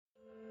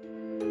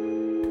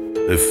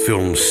The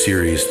film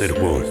series that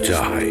won't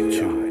die.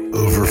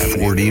 Over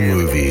 40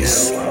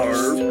 movies.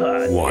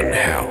 One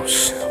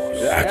house.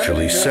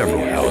 Actually,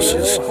 several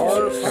houses.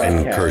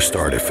 And cursed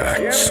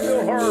artifacts.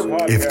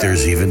 If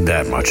there's even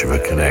that much of a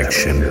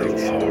connection.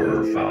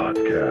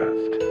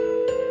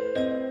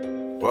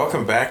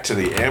 Welcome back to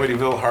the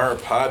Amityville Horror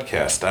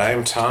Podcast.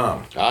 I'm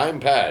Tom. I'm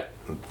Pat.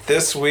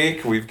 This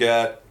week we've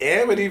got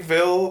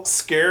Amityville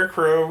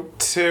Scarecrow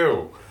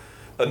 2.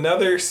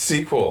 Another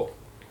sequel.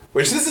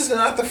 Which this is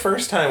not the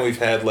first time we've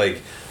had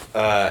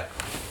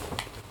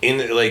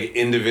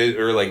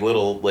individual or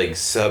little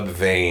sub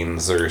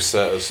veins or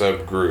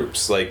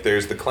subgroups. Like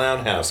there's the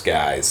Clown House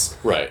guys.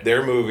 Right.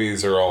 Their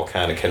movies are all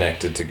kind of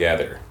connected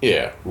together.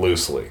 Yeah.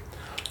 Loosely.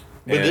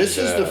 But this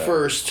is the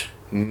first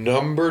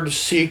numbered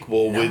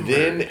sequel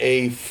within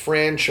a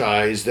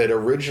franchise that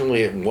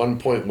originally at one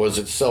point was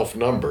itself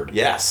numbered.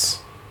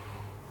 Yes.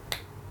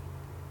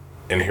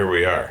 And here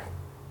we are.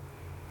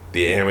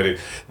 The Amity.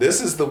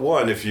 This is the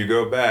one, if you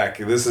go back,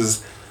 this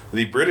is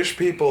the British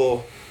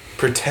people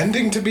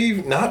pretending to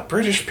be not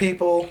British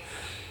people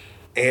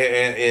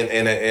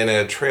in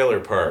a trailer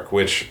park,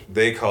 which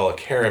they call a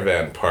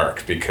caravan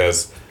park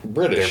because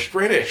British. They're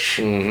British.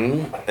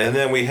 Mm-hmm. And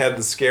then we had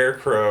the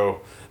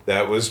Scarecrow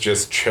that was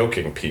just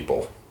choking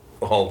people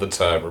all the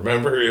time.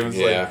 Remember? It was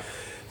there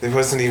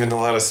wasn't even a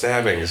lot of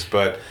stabbings.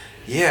 But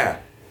yeah,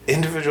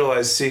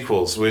 individualized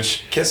sequels,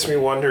 which gets me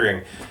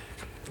wondering,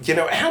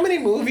 how many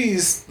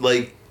movies,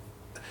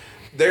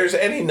 there's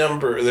any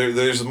number,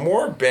 there's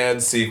more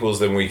bad sequels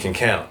than we can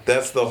count.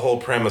 That's the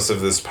whole premise of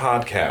this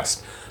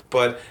podcast.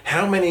 But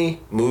how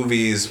many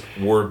movies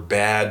were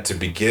bad to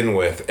begin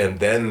with, and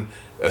then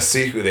a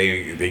sequel,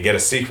 they get a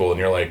sequel, and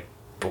you're like,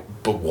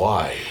 but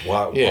why?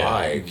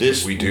 Why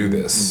did we do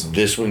this?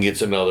 This one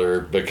gets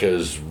another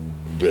because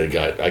I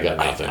got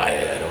nothing.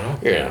 I don't know.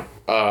 Yeah.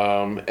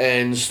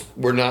 And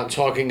we're not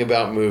talking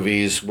about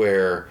movies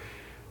where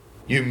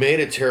you made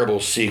a terrible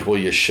sequel,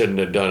 you shouldn't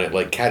have done it,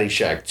 like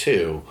Caddyshack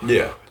 2.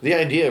 Yeah. The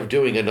idea of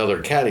doing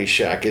another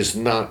Caddyshack is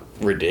not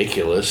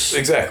ridiculous.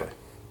 Exactly.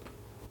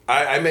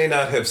 I may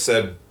not have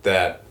said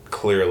that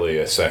clearly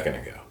a second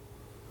ago.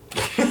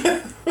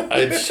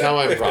 It's how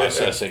I'm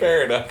processing.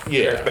 Fair enough.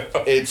 Yeah. Fair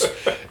enough.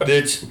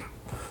 It's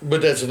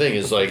but that's the thing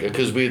is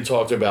because we had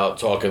talked about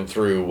talking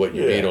through what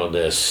you mean on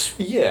this.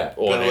 Yeah.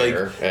 On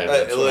air, and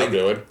that's what I'm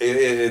doing.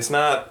 It's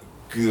not.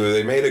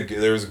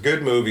 There was a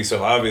good movie,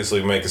 so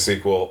obviously we make a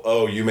sequel.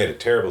 Oh, you made a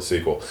terrible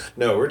sequel.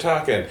 No, we're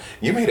talking.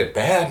 You made a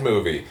bad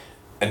movie,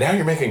 and now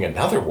you're making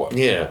another one.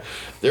 Yeah.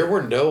 There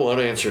were no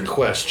unanswered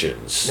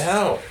questions.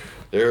 No.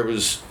 There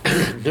was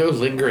no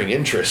lingering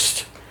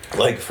interest.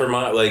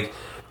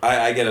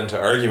 I get into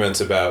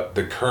arguments about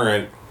the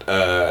current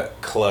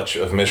clutch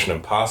of Mission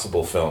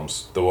Impossible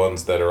films, the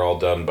ones that are all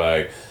done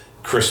by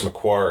Chris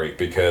McQuarrie,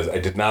 because I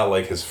did not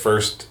like his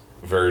first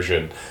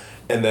version.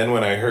 And then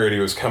when I heard he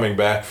was coming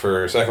back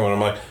for a second one, I'm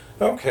like,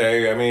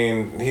 okay, I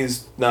mean,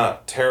 he's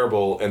not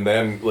terrible. And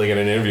then, in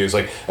an interview, he's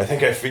like, I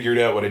think I figured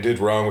out what I did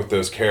wrong with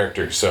those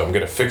characters, so I'm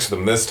going to fix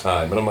them this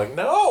time. And I'm like,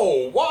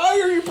 no, why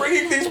are you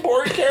bringing these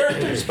boring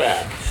characters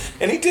back?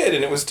 And he did,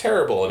 and it was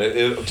terrible. And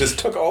it just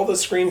took all the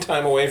screen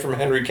time away from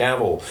Henry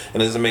Cavill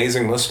and his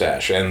amazing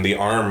mustache and the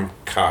arm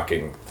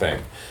cocking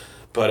thing.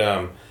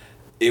 But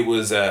it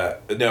was, no,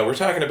 we're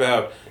talking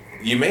about,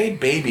 you made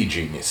Baby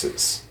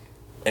Geniuses.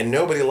 And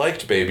nobody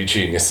liked Baby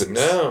Geniuses.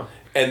 No.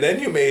 And then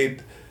you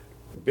made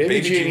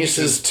Baby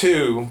Geniuses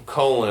 2,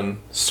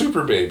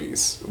 Super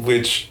Babies,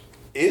 which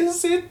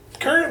is it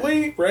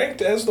currently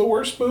ranked as the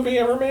worst movie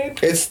ever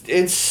made?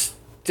 It's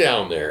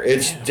down there.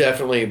 It's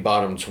definitely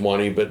bottom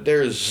 20, but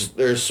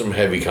there's some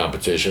heavy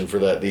competition for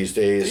that these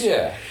days.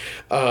 Yeah.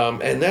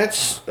 And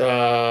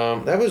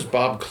that was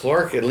Bob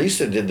Clark. At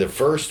least it did the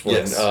first one.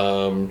 Yes.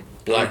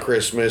 Black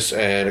Christmas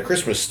and A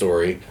Christmas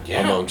Story,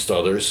 amongst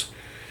others.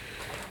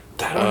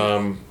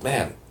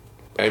 Man.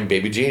 And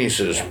Baby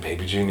Geniuses. And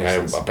Baby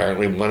Geniuses.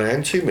 Apparently 1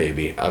 and 2,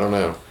 maybe. I don't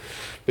know.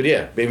 But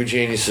yeah, Baby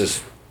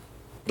Geniuses,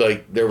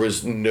 there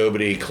was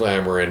nobody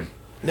clamoring.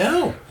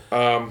 No.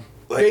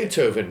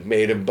 Beethoven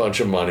made a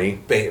bunch of money,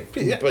 but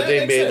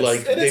they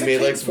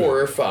made 4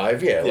 or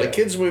 5, like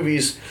kids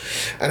movies,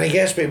 and I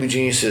guess Baby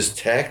Geniuses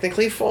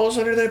technically falls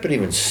under that, but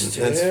even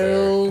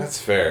still, that's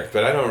fair.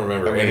 But I don't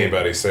remember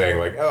anybody saying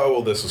 "Oh,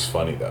 well, this was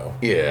funny though."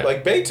 Yeah,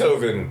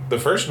 Beethoven, the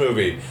first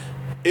movie,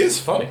 is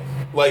funny.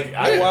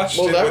 I watched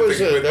it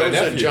with my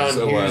nephews. A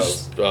John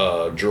Hughes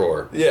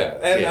drawer. Yeah,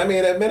 and I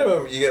mean, at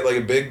minimum, you get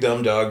a big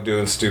dumb dog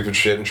doing stupid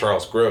shit and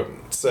Charles Grodin.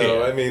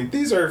 So, I mean,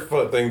 these are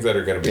things that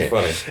are going to be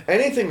funny.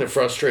 Anything that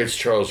frustrates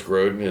Charles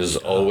Grodin is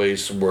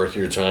always worth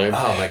your time.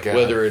 Oh, my God.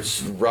 Whether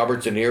it's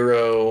Robert De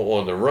Niro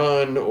on the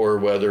run, or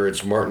whether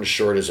it's Martin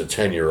Short as a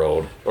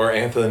 10-year-old. Or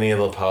Anthony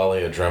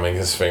LaPaglia drumming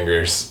his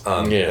fingers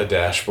on a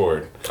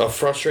dashboard. A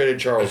frustrated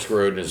Charles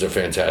Grodin is a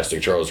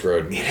fantastic Charles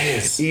Grodin. It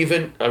is.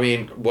 Even,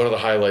 one of the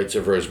highlights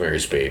of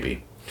Rosemary's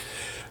Baby.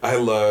 I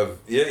love...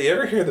 You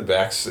ever hear the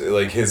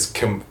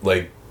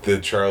the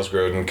Charles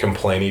Grodin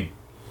complaining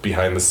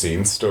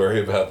behind-the-scenes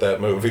story about that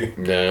movie?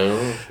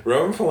 No.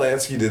 Roman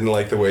Polanski didn't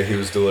like the way he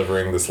was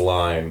delivering this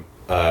line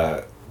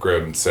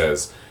Grodin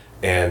says.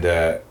 And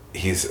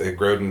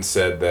Grodin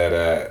said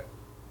that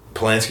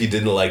Polanski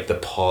didn't like the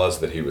pause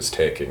that he was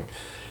taking.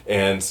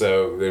 And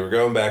so they were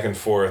going back and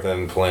forth,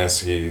 and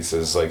Polanski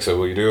says, like, so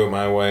will you do it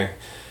my way?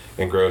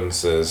 And Grodin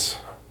says,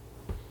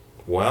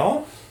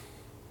 well,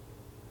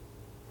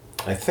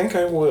 I think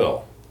I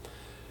will.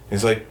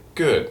 He's like,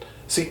 good.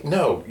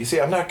 You see,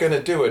 I'm not going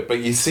to do it, but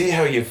you see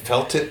how you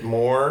felt it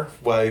more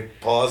by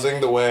pausing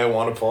the way I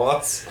want to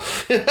pause?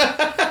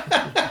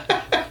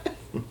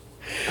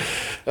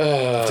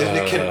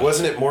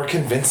 Wasn't it more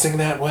convincing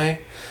that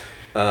way?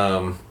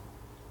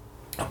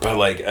 But,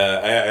 like,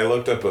 I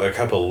looked up a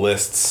couple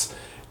lists,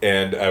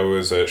 and I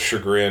was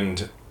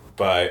chagrined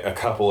by a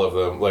couple of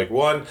them. Like,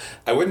 one,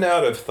 I would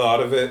not have thought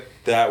of it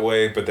that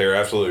way, but they're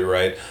absolutely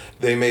right.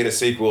 They made a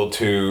sequel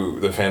to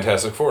the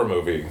Fantastic Four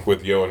movie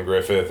with Ewan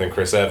Griffith and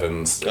Chris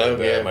Evans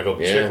and Michael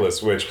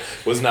Chiklis, which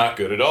was not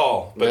good at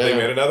all. But they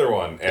made another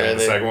one, and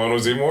the second one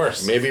was even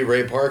worse. Maybe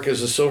Ray Park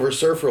as the Silver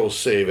Surfer will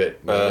save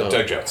it.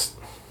 Doug Jones.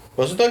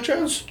 Was it Doug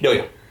Jones?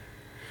 Yeah.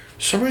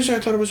 For some reason I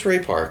thought it was Ray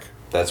Park.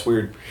 That's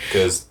weird,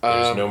 because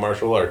there's no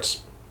martial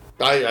arts.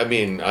 I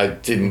mean, I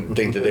didn't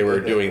think that they were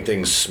doing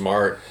things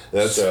smart.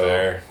 That's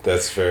fair.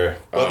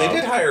 Well, they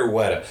did hire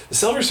Weta. The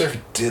Silver Surfer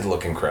did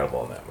look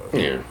incredible in that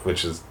movie,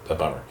 which is a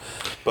bummer.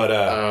 But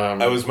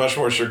I was much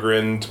more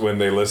chagrined when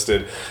they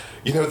listed,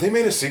 they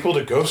made a sequel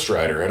to Ghost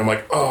Rider, and I'm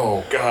like,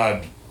 oh,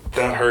 God,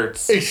 that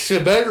hurts. It's the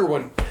better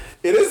one.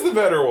 It is the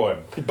better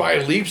one. By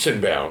leaps and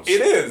bounds.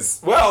 It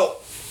is. Well,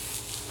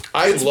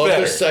 I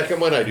love the second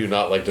one. I do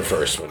not like the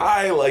first one.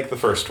 I like the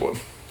first one.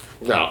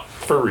 No.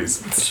 For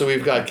reasons. So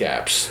we've got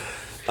gaps.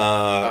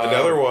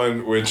 Another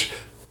one, which,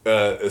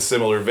 a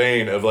similar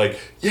vein of like,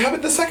 yeah,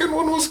 but the second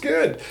one was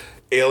good.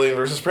 Alien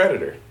vs.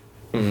 Predator.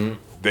 Mm-hmm.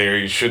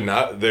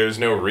 There's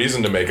no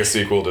reason to make a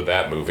sequel to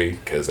that movie,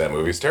 because that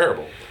movie's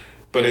terrible.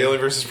 But Alien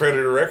vs.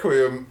 Predator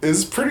Requiem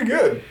is pretty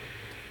good.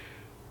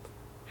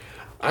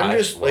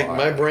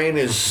 My brain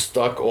is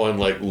stuck on,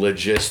 like,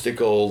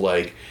 logistical,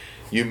 like,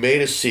 you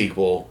made a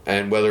sequel,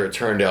 and whether it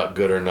turned out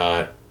good or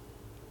not,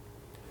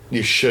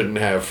 you shouldn't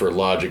have for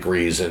logic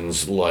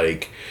reasons,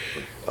 like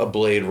a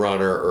Blade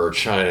Runner or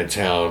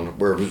Chinatown,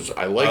 where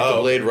I like the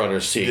Blade Runner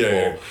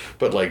sequel,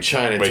 but like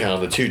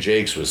Chinatown, The Two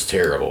Jakes was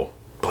terrible.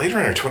 Blade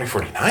Runner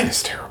 2049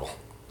 is terrible.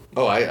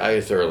 Oh,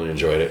 I thoroughly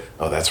enjoyed it.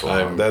 Oh, that's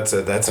wrong. That's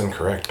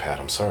incorrect, Pat.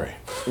 I'm sorry.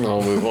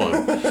 I'll move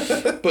on.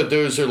 But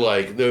those are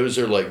like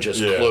just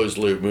closed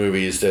loop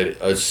movies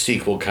that a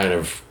sequel kind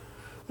of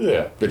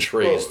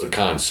betrays the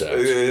concept.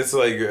 It's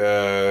like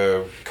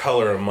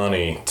Color of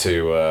Money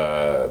to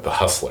The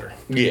Hustler.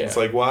 Yeah. It's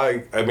like,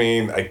 why? I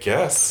mean, I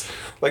guess.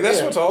 Like,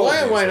 that's what's all.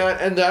 Why not?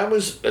 And that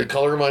was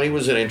Color of Money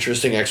was an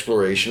interesting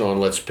exploration on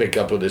let's pick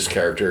up with this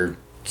character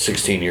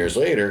 16 years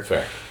later.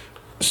 Fair.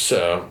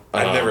 So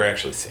I've never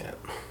actually seen it.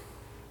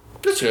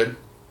 It's good.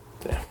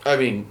 Yeah. I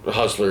mean,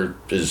 Hustler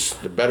is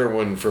the better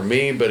one for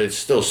me, but it's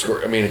still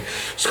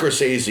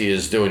Scorsese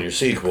is doing your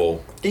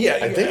sequel. Yeah,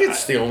 I think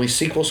it's the only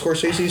sequel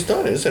Scorsese's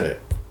done, isn't it?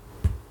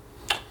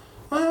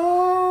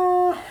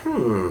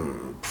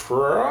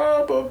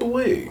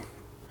 Probably.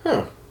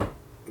 Huh.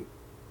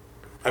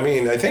 I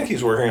mean, I think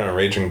he's working on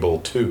Raging Bull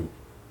 2.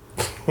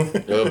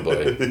 Oh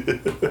boy.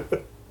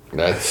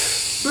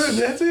 Has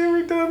he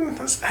ever done?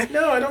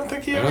 No, I don't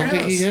think he ever has. I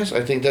don't think he has.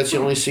 I think that's the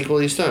only sequel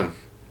he's done.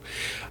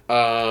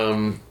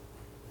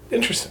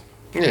 Interesting.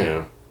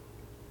 Yeah.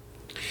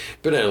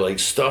 But like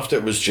stuff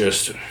that was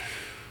just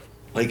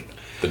like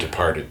The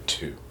Departed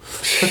 2.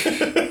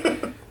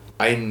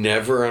 I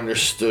never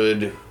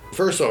understood.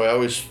 First off, I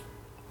always,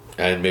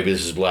 and maybe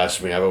this is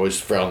blasphemy, I've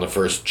always found the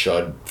first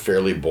Chud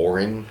fairly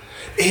boring.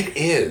 It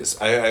is.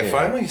 I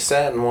finally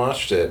sat and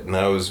watched it, and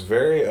I was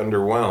very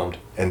underwhelmed.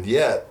 And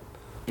yet,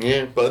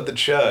 Bud the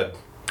Chud.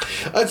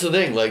 That's the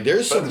thing. Like,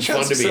 there's some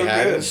fun to be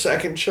had in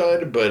second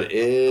Chud, but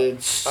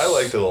it's. I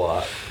liked it a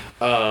lot.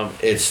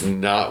 It's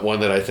not one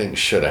that I think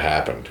should have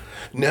happened.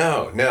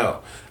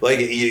 No. Like,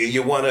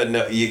 you want to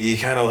know. You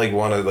kind of like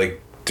want to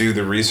like do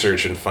the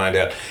research and find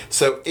out.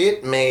 So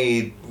it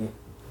made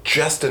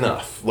just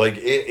enough. Like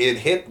it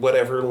hit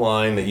whatever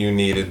line that you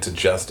needed to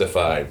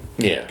justify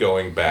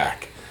going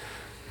back,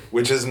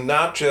 which is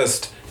not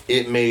just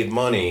it made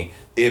money.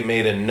 It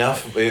made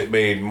enough. It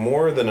made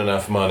more than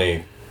enough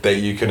money that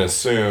you can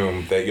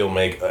assume that you'll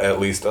make at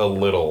least a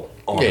little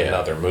on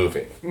another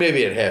movie.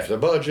 Maybe at half the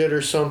budget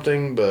or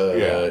something, but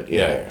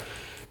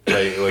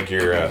like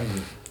you're.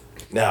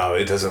 No,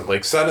 it doesn't.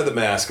 Like, Son of the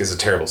Mask is a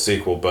terrible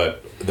sequel,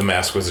 but The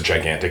Mask was a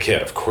gigantic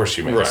hit. Of course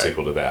you make a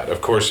sequel to that.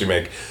 Of course you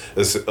make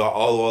this.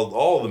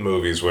 All the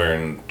movies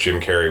wherein Jim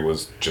Carrey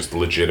was just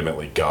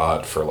legitimately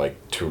God for like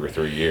 2 or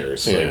 3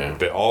 years. Yeah.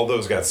 Like, all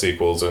those got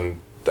sequels, and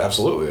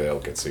absolutely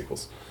they'll get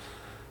sequels.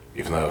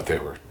 Even though they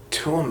were,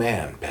 to a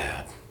man,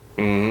 bad.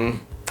 Mm-hmm.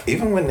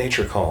 Even When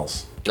Nature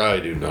Calls. I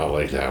do not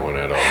like that one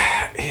at all.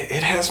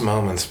 It has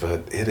moments,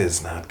 but it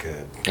is not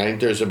good. I think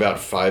there's about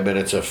 5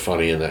 minutes of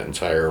funny in that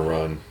entire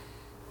run.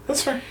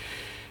 That's fair.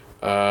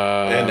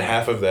 And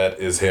half of that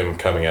is him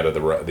coming out of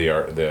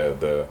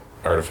the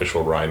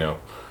artificial rhino.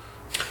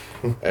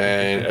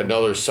 And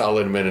another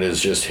solid minute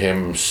is just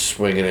him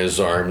swinging his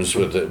arms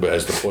with it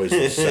as the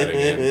poison's setting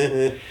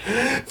in.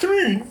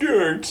 3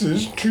 darts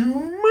is too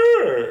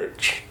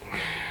much.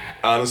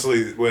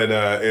 Honestly, when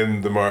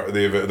in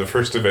the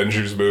first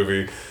Avengers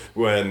movie,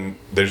 when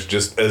there's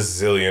just a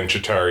zillion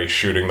Chitauri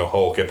shooting the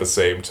Hulk at the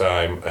same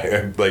time,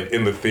 I, like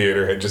in the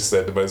theater, I just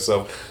said to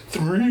myself,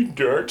 3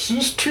 darts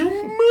is too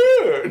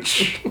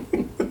much.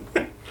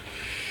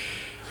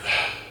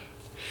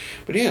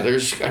 But yeah,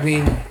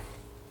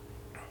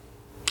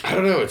 I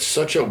don't know, it's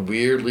such a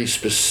weirdly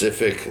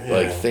specific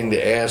thing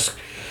to ask.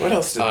 What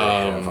else did they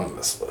have on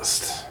this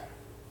list?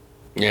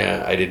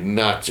 Yeah, I did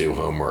not do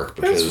homework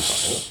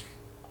because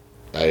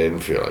I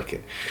didn't feel like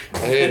it.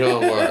 I did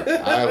homework.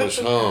 I was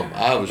home.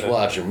 I was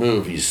watching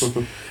movies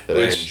that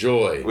I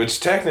enjoy.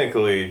 Which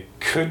technically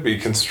could be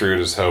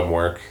construed as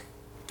homework.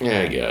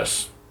 Yeah, I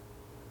guess.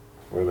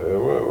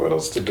 What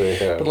else did they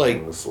have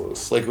on this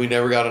list? Like, we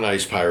never got an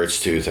Ice Pirates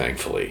 2,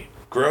 thankfully.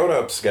 Grown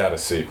Ups got a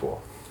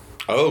sequel.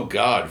 Oh,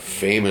 God,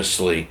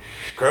 famously.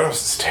 Grown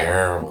Ups is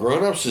terrible.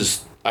 Grown Ups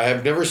is... I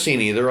have never seen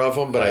either of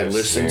them, but I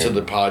listened to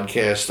the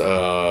podcast,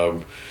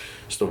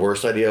 it's the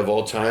worst idea of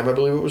all time, I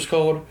believe it was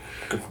called.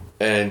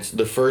 And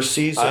the first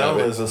season... I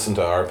always listen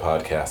to our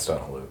podcast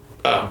on a loop.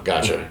 Oh,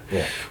 gotcha.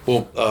 Yeah.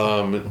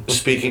 Well,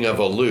 speaking of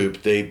a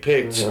loop, they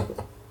picked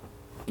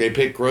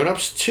Grown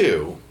Ups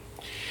 2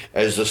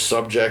 as the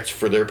subject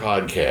for their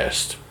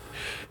podcast.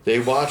 They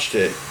watched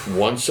it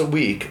once a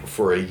week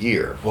for a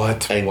year.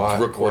 What? And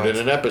recorded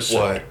an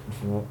episode.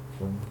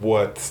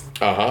 What?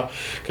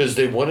 Because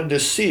they wanted to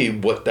see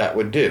what that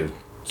would do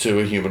to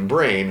a human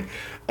brain,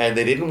 and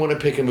they didn't want to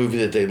pick a movie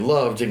that they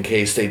loved in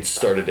case they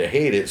started to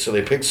hate it, so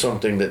they picked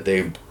something that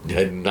they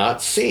had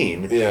not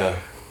seen. Yeah.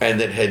 And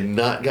that had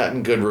not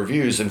gotten good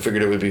reviews, and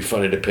figured it would be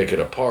funny to pick it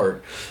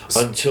apart,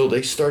 until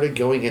they started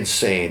going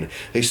insane.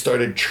 They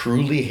started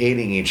truly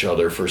hating each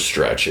other for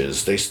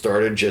stretches. They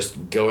started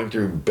just going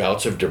through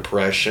bouts of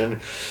depression,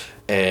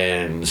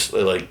 and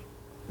like,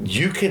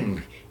 you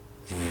can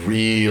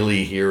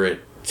really hear it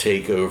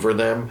take over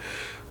them.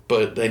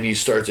 But then you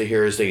start to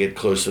hear, as they get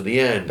close to the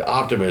end,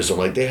 optimism.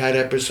 Like, they had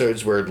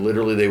episodes where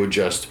literally they would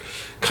just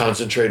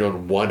concentrate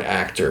on one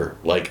actor,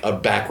 like a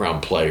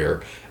background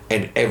player,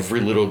 and every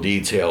little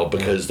detail,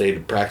 because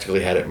they'd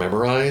practically had it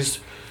memorized.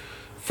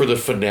 For the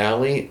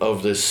finale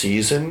of the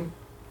season,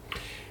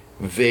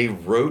 they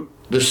wrote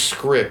the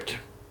script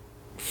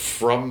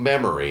from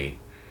memory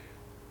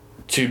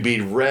to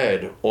be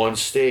read on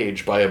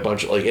stage by a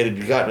bunch of... Like, it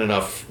had gotten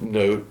enough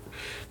note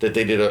that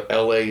they did a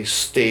LA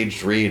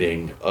staged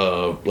reading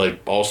of,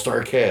 like,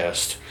 all-star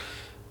cast,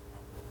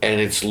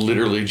 and it's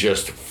literally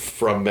just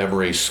from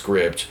memory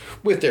script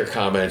with their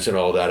comments and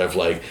all that of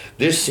like,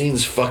 this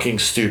scene's fucking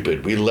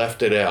stupid, we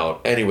left it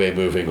out, anyway,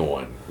 moving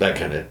on, that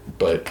kind of.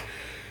 But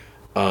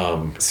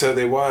so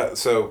they would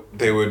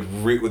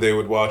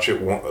watch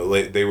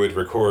it. They would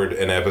record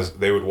an episode.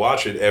 They would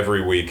watch it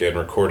every week and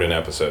record an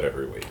episode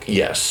every week.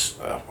 Yes.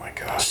 Oh my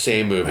god.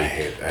 Same movie.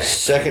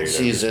 Second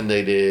season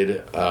they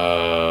did.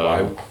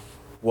 Why?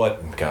 What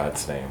in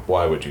God's name?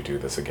 Why would you do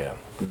this again?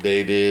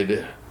 They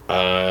did.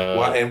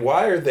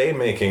 Why are they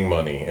making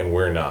money and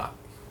we're not?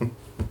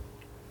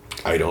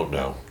 I don't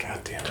know.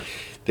 God damn it.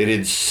 They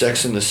did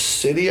Sex and the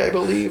City, I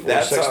believe,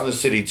 or Sex and the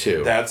City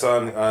 2. That's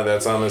on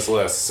this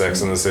list.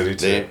 Sex and the City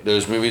 2.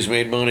 Those movies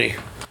made money.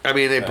 I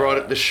mean, they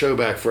brought the show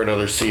back for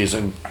another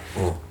season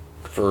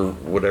for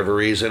whatever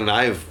reason, and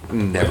I've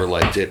never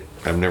liked it.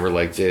 I've never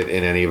liked it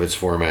in any of its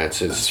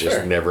formats. It's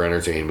just never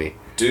entertained me.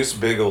 Deuce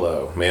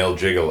Bigalow, Male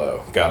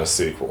Gigolo, got a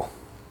sequel.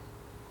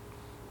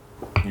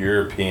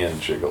 European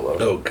Gigolo.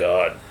 Oh,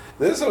 God.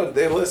 This is what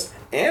they list.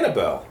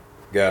 Annabelle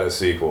got a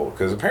sequel,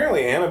 because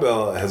apparently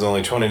Annabelle has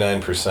only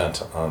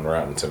 29% on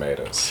Rotten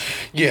Tomatoes.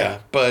 Yeah,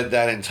 but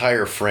that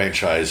entire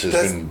franchise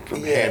has been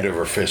hand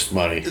over fist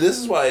money. This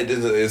is why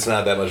it's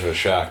not that much of a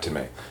shock to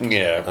me.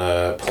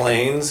 Yeah.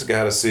 Planes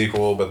got a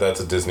sequel, but that's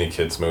a Disney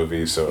kids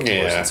movie, so of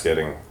course it's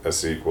getting a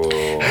sequel.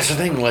 That's the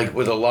thing, like,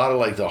 with a lot of,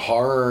 like, the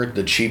horror,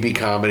 the cheapy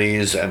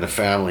comedies, and the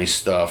family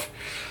stuff,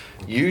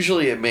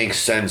 usually it makes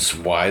sense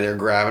why they're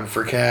grabbing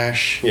for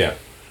cash. Yeah.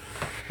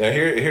 Now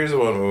here's the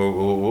one.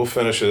 We'll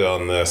finish it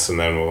on this, and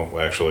then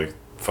we'll actually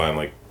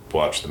finally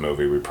watch the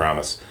movie. We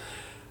promise.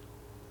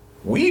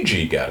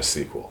 Ouija got a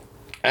sequel,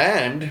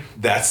 and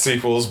that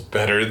sequel's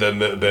better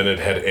than it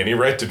had any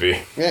right to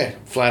be. Yeah,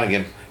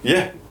 Flanagan.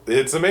 Yeah,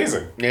 it's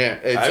amazing. Yeah,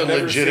 it's a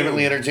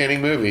legitimately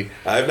entertaining movie.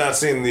 I've not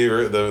seen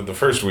the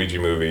first Ouija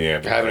movie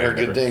yet. I haven't heard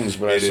good things,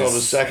 but I saw the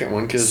second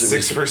one because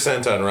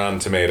 6% on Rotten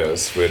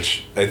Tomatoes,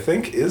 which I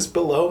think is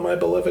below my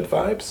beloved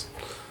Vibes.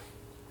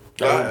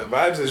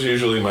 Vibes is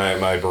usually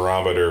my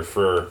barometer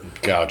for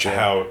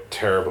how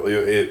terrible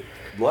it.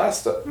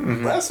 Last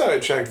time I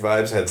checked,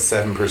 Vibes had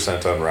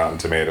 7% on Rotten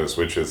Tomatoes,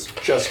 which is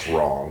just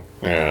wrong.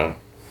 Yeah,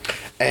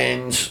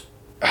 and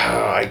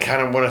I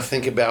kind of want to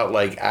think about,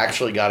 like,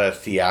 actually got a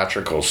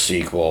theatrical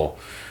sequel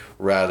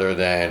rather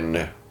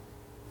than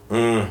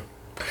like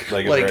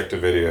a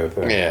direct-to-video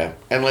thing. Yeah,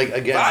 and like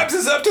again, Vibes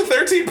is up to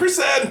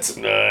 13%.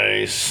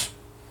 Nice.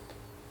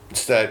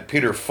 It's that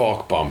Peter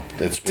Falk bump.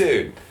 That's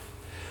dude.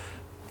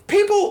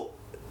 people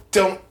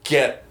don't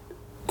get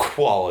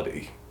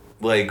quality,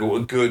 like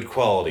good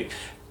quality.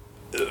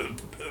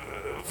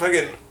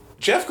 Fucking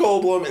Jeff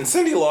Goldblum and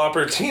Cyndi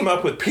Lauper team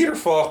up with Peter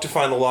Falk to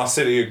find the lost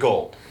city of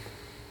gold.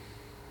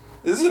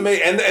 This is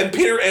amazing. And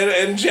Peter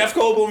and Jeff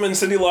Goldblum and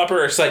Cyndi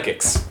Lauper are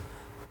psychics.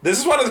 This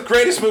is one of the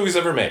greatest movies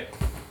ever made.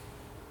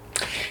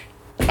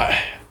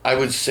 I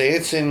would say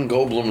it's in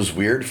Goldblum's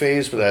weird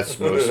phase, but that's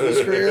most of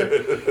his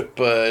career.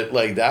 But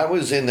like that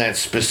was in that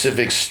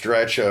specific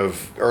stretch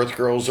of Earth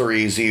Girls Are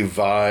Easy,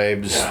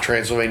 Vibes,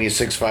 Transylvania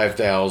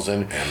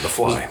 65000, and The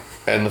Fly.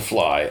 And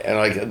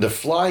like The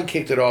Fly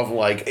kicked it off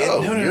like,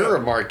 you're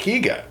a marquee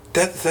guy.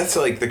 That's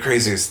like the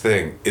craziest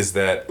thing is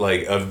that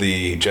like of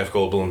the Jeff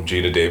Goldblum,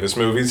 Gina Davis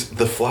movies,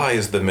 The Fly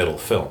is the middle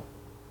film.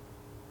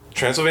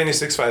 Transylvania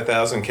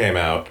 65000 came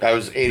out. That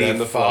was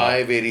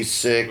 85,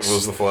 86.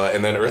 Was The Fly,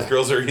 and then Earth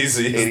Girls Are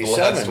Easy is 87. the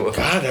last one.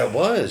 God, that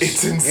was.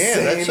 It's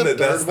insane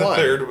that's the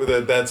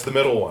third. That's the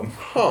middle one.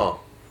 Huh.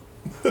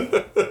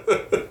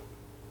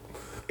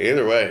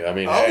 Either way, I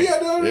mean.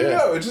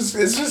 No. It's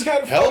just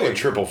kind of hell funny. of a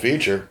triple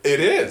feature. It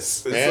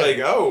is. It's like,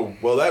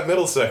 that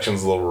middle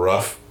section's a little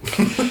rough.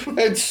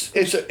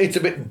 It's a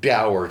bit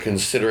dour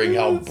considering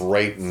how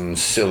bright and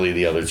silly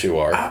the other two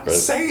are. I'm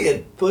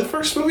saying the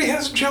first movie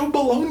has Joe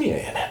Bologna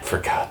in it, for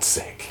God's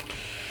sake.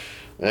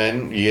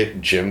 And you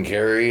get Jim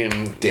Carrey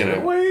and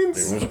Damon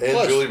Wayans and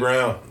Julie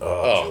Brown.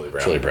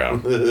 Julie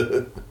Brown.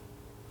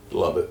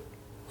 Love it.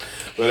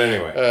 But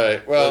anyway, all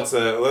right. Well, let's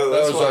that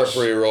was our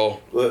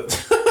pre-roll.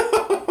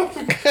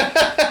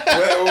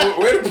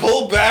 Way to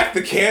pull back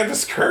the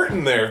canvas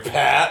curtain there,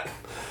 Pat.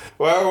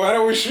 Why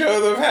don't we show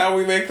them how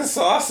we make the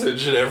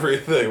sausage and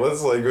everything?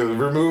 Let's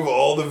remove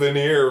all the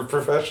veneer of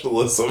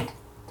professionalism.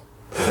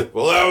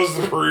 Well, that was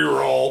the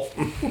pre-roll.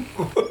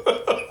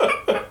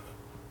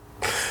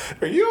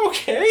 Are you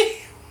okay?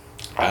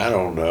 I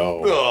don't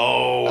know.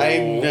 Oh, I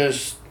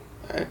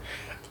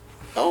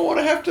don't want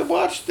to have to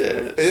watch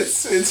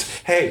this. It's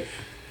hey.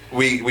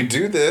 We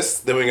do this,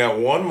 then we got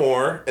one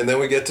more, and then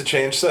we get to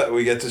change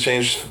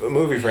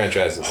movie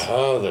franchises.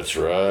 Oh, that's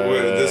right.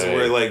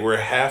 We're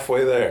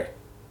halfway there.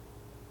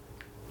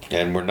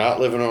 And we're not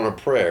living on a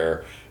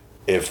prayer,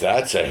 if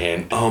that's a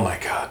hint. Oh my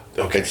God.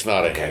 Okay. It's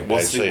not a hint.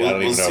 We'll see. I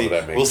don't even know what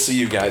that means. We'll see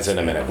you guys in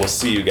a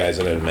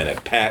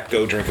minute. Pat,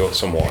 go drink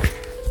some water.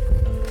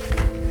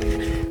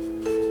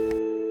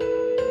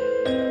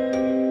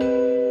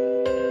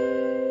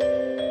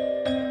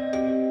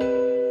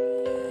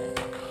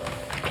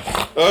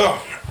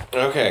 Oh,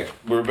 okay.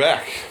 We're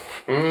back.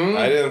 Mm-hmm.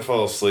 I didn't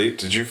fall asleep.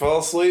 Did you fall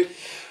asleep?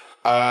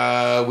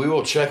 We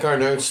will check our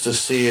notes to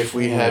see if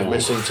we have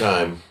missing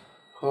time.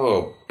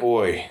 Oh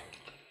boy,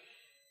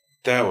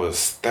 that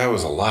was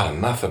a lot of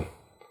nothing.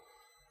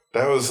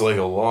 That was like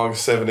a long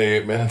 7 to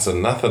 8 minutes of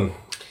nothing.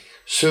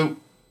 So,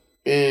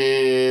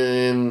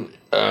 in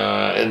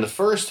the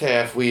first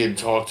half, we had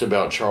talked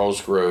about Charles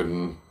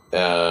Grodin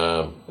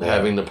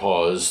having the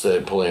pause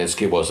that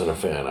Polanski wasn't a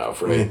fan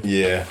of, right?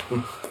 Yeah.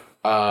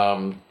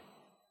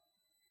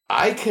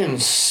 I can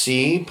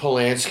see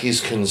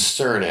Polanski's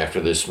concern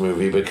after this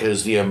movie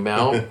because the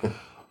amount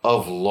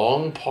of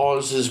long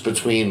pauses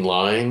between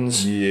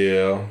lines.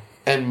 Yeah.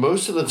 And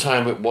most of the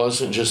time it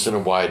wasn't just in a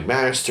wide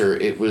master.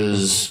 It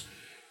was,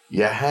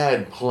 you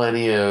had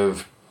plenty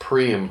of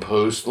pre and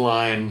post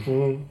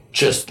line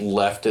just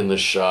left in the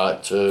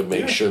shot to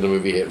make sure the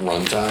movie hit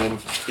runtime.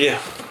 Yeah.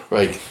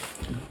 Like,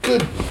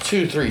 good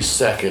 2-3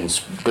 seconds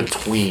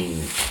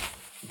between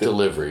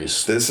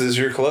deliveries. This is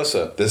your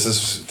close-up. This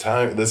is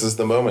time. This is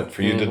the moment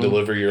for you to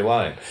deliver your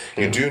line.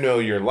 You do know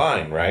your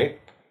line, right?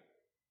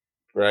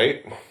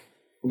 Right?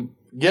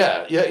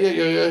 Yeah.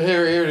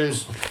 Here it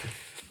is.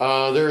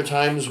 There are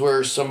times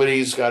where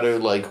somebody's got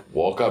to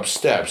walk up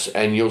steps,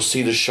 and you'll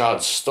see the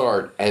shot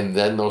start, and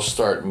then they'll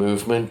start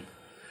movement.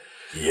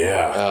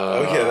 Yeah.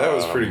 That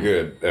was pretty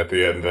good at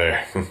the end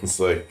there. It's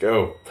like,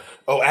 oh,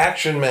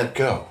 action meant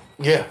go.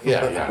 Yeah.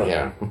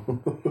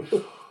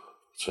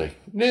 It's like,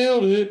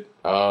 nailed it.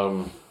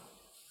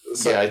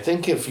 I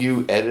think if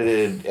you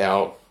edited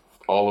out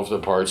all of the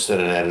parts that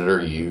an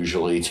editor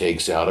usually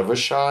takes out of a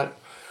shot,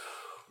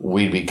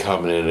 we'd be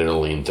coming in at a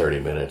lean 30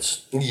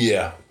 minutes.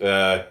 Yeah.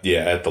 At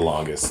the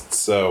longest.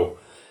 So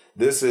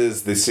this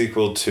is the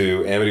sequel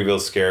to Amityville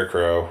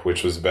Scarecrow,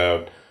 which was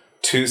about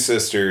two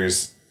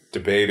sisters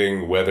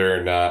debating whether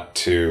or not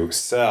to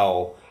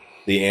sell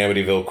the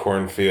Amityville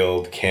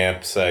cornfield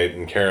campsite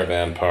and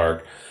caravan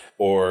park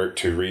or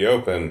to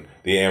reopen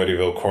the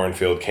Amityville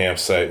cornfield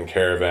campsite and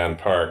caravan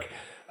park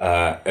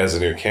as a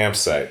new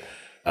campsite.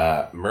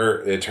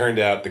 It turned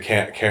out the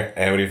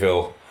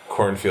Amityville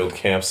cornfield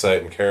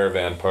campsite and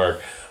caravan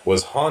park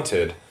was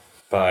haunted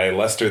by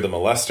Lester the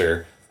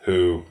Molester,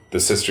 who the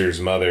sister's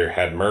mother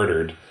had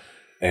murdered.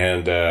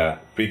 And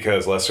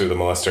because Lester the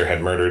Molester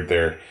had murdered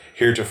their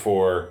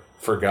heretofore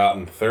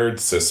forgotten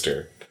third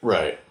sister.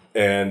 Right.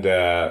 And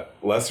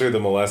Lester the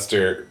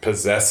Molester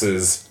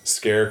possesses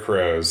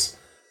scarecrows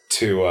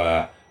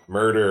to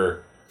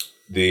murder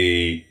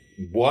the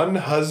one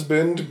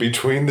husband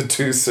between the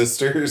two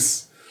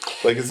sisters.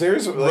 Like, is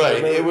theirs... Like,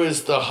 right. It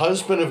was the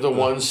husband of the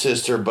one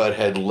sister, but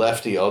had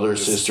left the other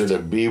sister to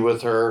be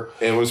with her.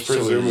 And was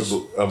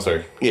presumably... I'm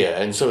sorry.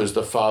 Yeah, and so is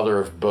the father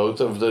of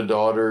both of the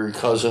daughter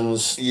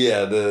cousins.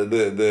 Yeah,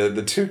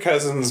 the two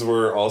cousins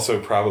were also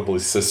probably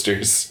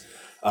sisters.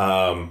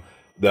 The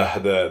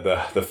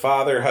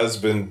father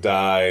husband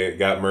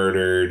got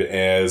murdered,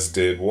 as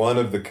did one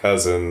of the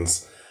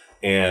cousins,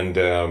 and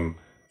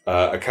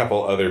a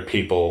couple other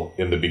people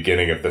in the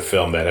beginning of the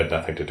film that had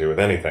nothing to do with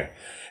anything.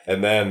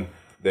 And then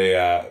they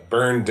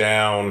burned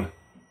down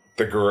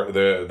the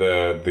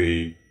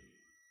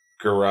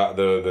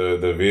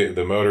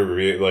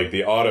motor, like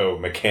the auto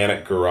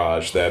mechanic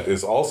garage that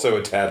is also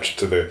attached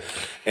to the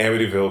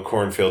Amityville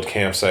Cornfield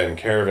Campsite and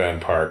Caravan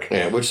Park.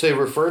 Yeah, which they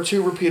refer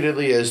to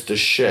repeatedly as the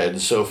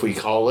shed. So if we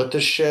call it the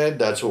shed,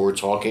 that's what we're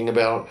talking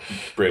about.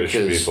 British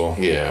people.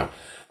 Yeah.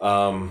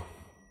 So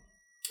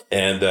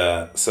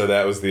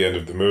that was the end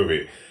of the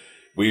movie.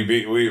 We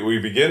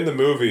begin the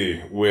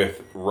movie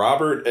with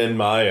Robert and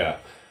Maya,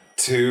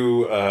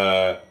 two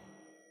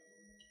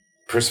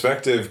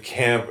prospective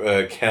camp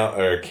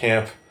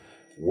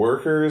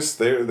workers.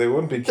 They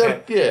wouldn't be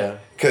camp. Yeah.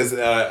 Because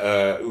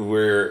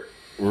we're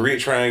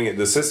retrying.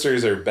 The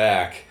sisters are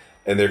back,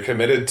 and they're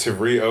committed to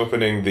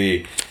reopening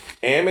the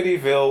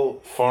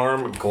Amityville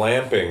Farm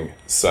Glamping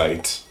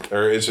site,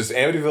 or it's just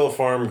Amityville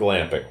Farm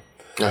Glamping.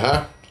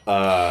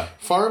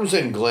 Farms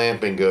and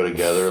glamping go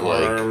together.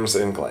 Farms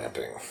and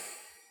glamping.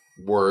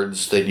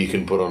 Words that you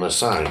can put on a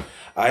sign.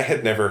 I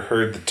had never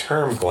heard the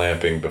term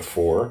glamping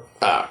before.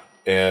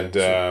 And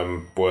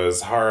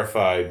was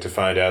horrified to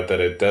find out that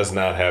it does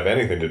not have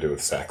anything to do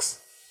with sex.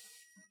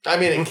 I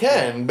mean, it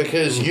can,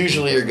 because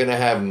usually you're going to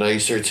have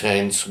nicer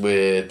tents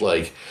with,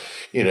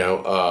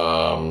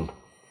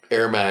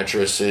 air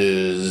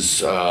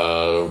mattresses,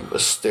 a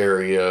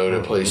stereo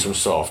to play some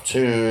soft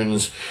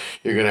tunes.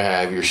 You're going to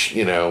have your,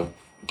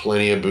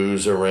 plenty of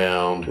booze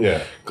around.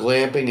 Yeah.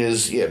 Glamping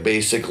is,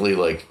 basically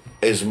like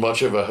as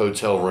much of a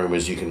hotel room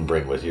as you can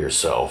bring with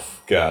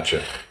yourself.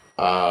 Gotcha.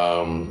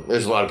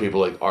 There's a lot of people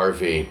like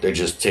RV. They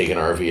just take an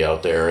RV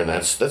out there, and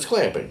that's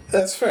glamping.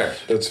 That's fair.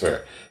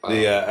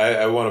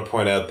 I want to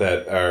point out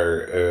that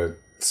our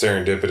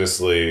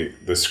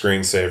serendipitously the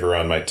screensaver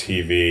on my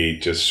TV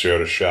just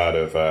showed a shot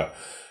of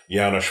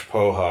Janusz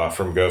Poha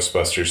from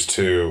Ghostbusters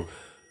 2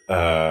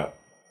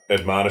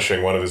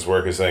 admonishing one of his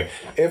workers, saying,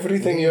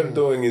 "Everything you're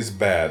doing is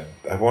bad.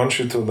 I want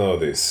you to know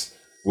this,"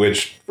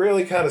 which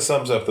really kind of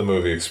sums up the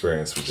movie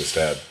experience we just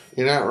had.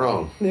 You're not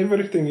wrong.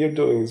 Everything you're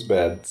doing is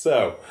bad.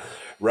 So,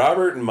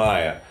 Robert and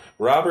Maya.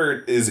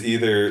 Robert is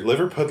either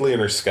Liverpudlian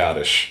or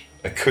Scottish.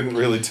 I couldn't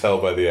really tell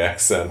by the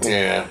accent.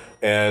 Yeah.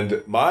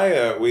 And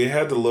Maya, we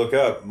had to look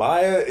up.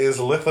 Maya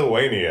is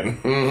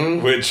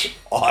Lithuanian, which,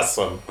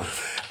 awesome.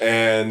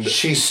 And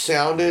she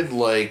sounded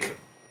like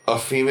a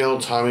female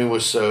Tommy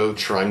Wiseau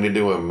trying to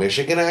do a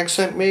Michigan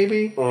accent,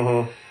 maybe.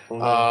 Or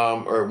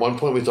at one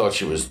point we thought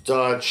she was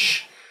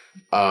Dutch.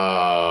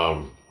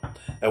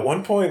 At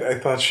one point, I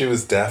thought she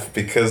was deaf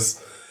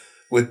because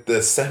with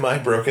the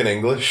semi-broken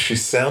English, she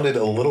sounded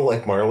a little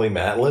like Marlee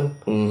Matlin,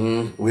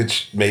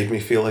 which made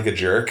me feel like a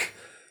jerk.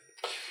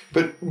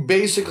 But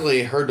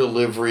basically, her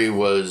delivery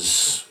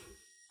was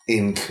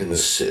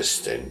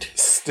inconsistent.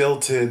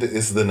 Stilted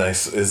is a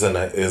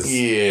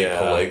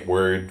polite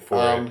word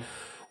for it.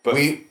 But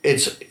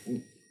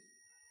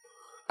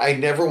I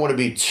never want to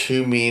be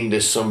too mean to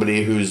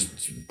somebody who's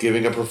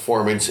giving a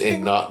performance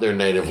in not their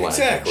native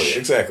language.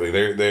 Exactly.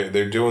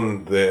 They're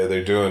doing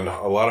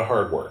a lot of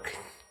hard work.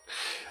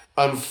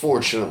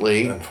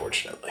 Unfortunately,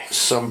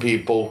 some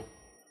people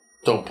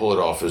don't pull it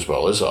off as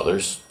well as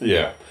others.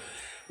 Yeah,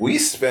 we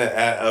spent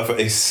of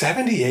a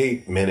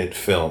 78-minute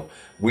film.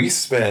 We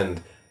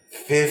spend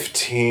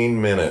 15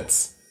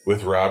 minutes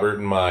with Robert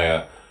and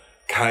Maya,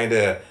 kind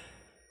of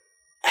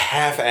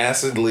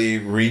half-assedly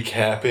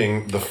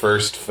recapping the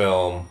first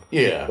film.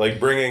 Yeah.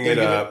 Like bringing it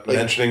up,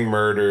 mentioning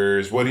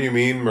murders. What do you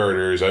mean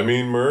murders? I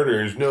mean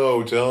murders.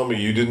 No, tell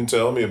me. You didn't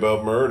tell me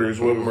about murders.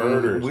 What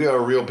murders? We are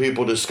real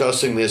people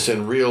discussing this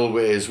in real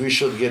ways. We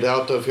should get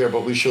out of here,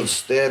 but we should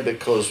stay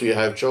because we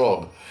have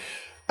job.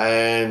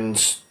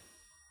 And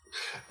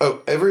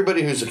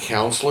everybody who's a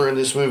counselor in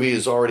this movie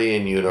is already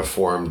in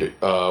uniform,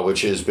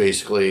 which is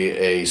basically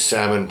a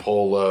salmon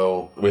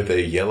polo. With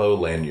a yellow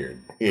lanyard.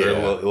 Yeah. Or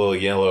a little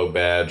yellow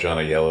badge on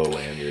a yellow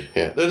lanyard.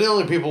 Yeah, they're the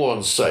only people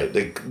on site.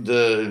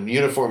 The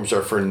uniforms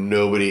are for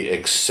nobody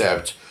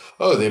except,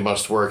 they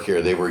must work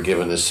here. They were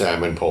given the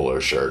salmon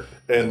polo shirt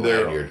and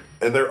lanyard.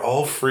 And they're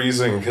all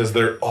freezing because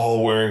they're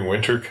all wearing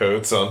winter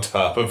coats on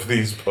top of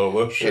these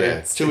polo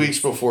shirts. Yeah, 2 weeks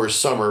before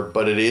summer,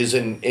 but it is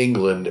in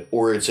England,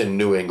 or it's in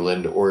New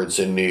England, or it's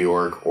in New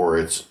York, or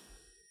it's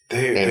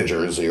in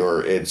Jersey,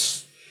 or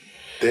it's...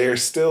 They're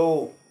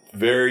still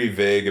very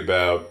vague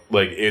about,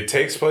 it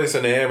takes place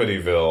in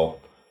Amityville,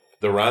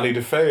 the Ronnie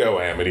DeFeo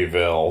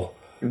Amityville.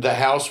 The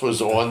house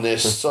was on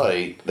this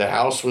site. The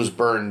house was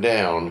burned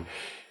down.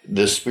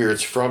 The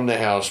spirits from the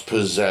house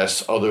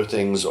possess other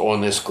things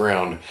on this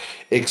ground,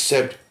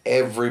 except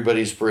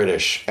everybody's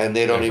British, and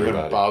they don't even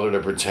bother to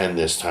pretend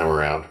this time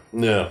around.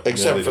 No.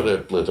 Except for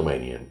the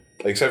Lithuanian.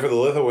 Except for the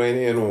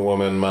Lithuanian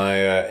woman,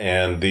 Maya,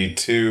 and the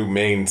two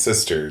main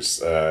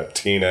sisters,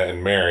 Tina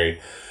and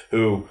Mary,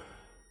 who,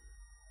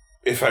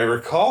 if I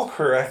recall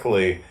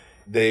correctly,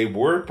 they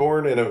were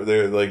born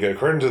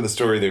according to the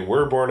story, they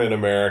were born in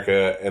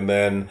America and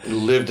then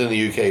lived in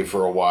the UK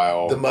for a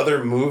while. The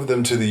mother moved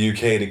them to the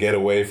UK to get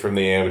away from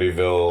the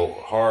Amityville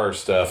horror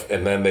stuff,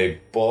 and then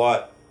they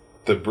bought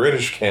the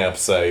British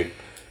campsite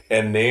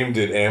and named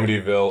it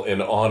Amityville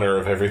in honor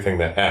of everything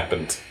that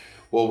happened.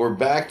 Well, we're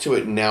back to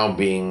it now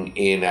being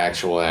in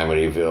actual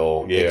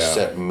Amityville,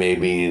 except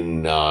maybe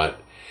not.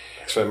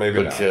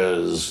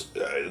 Because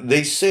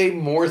they say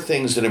more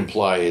things that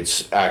imply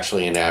it's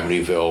actually in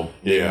Amityville.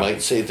 They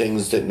might say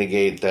things that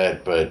negate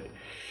that, but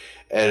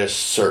at a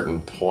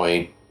certain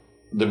point,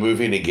 the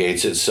movie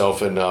negates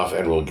itself enough,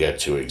 and we'll get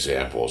to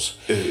examples.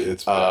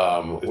 It's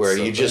where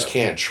you just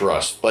can't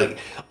trust. Like,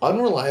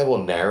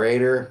 unreliable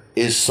narrator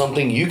is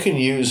something you can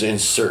use in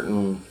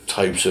certain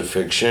types of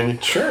fiction.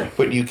 Sure.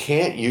 But you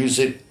can't use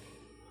it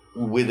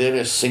within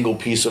a single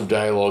piece of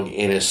dialogue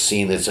in a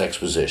scene that's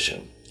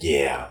exposition.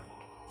 Yeah.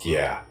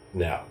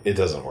 No, it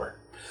doesn't work.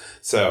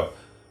 So,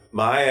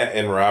 Maya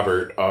and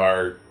Robert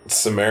are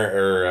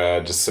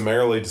just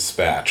summarily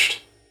dispatched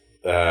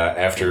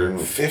after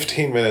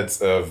 15 minutes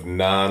of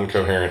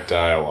non-coherent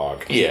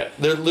dialogue. Yeah,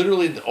 they're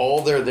literally,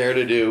 all they're there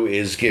to do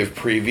is give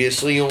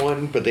previously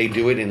on, but they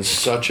do it in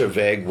such a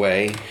vague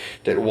way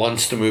that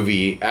once the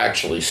movie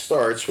actually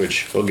starts,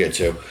 which we'll get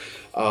to,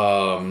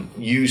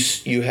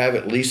 you have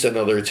at least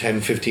another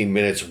 10-15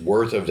 minutes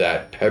worth of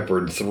that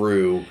peppered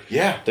through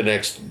the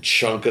next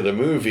chunk of the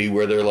movie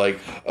where they're like,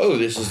 oh,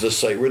 this is the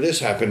site where this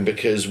happened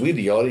because we,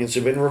 the audience,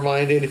 have been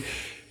reminded.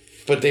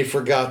 But they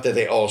forgot that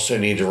they also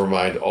need to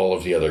remind all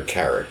of the other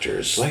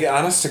characters. Like,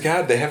 honest to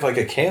God, they have like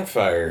a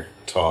campfire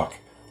talk.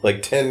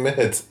 Like 10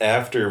 minutes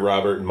after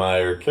Robert and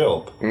Maya are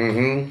killed.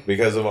 Mm-hmm.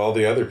 Because of all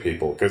the other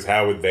people. Because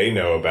how would they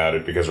know about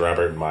it? Because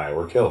Robert and Maya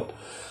were killed.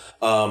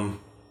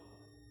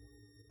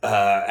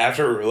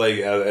 After,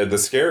 the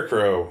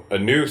Scarecrow, a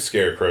new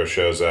Scarecrow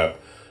shows up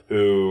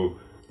who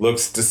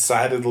looks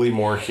decidedly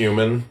more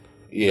human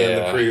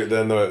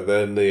than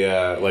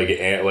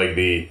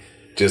the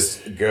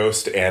just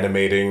ghost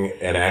animating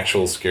an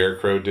actual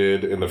Scarecrow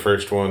did in the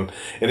first one,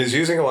 and is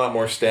using a lot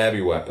more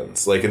stabby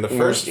weapons. Like in the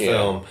first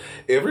film,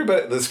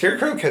 the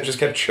Scarecrow just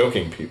kept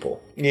choking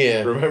people.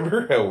 Yeah,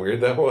 remember how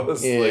weird that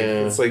was?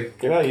 Yeah, it's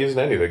like you're not using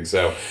anything.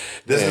 So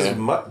this is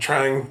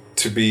trying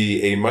to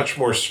be a much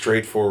more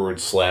straightforward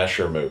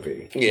slasher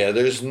movie. Yeah,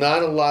 there's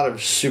not a lot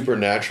of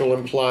supernatural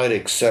implied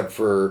except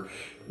for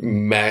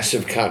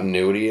massive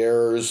continuity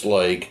errors,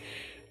 like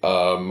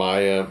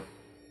Maya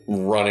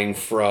running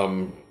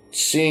from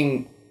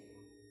seeing,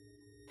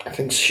 I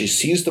think she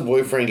sees the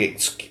boyfriend he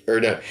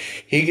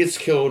gets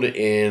killed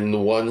in the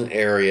one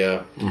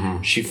area.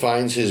 Mm-hmm. She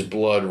finds his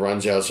blood,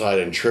 runs outside,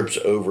 and trips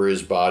over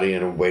his body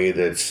in a way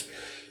that's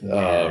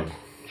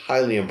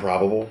highly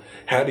improbable.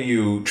 How do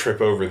you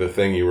trip over the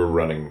thing you were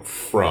running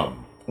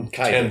from?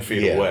 10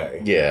 feet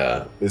away.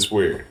 Yeah. It's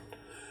weird.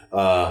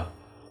 But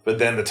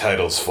then the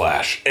titles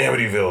flash.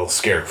 Amityville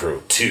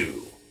Scarecrow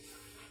 2.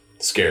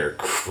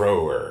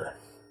 Scarecrower.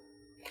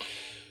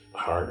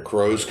 Harder.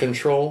 Crow's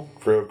Control?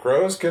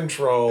 Crow's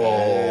Control.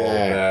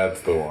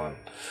 That's the one.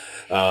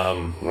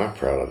 I'm not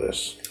proud of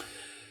this.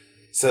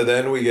 So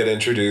then we get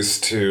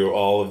introduced to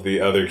all of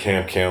the other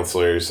camp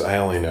counselors. I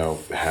only know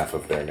half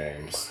of their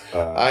names.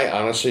 I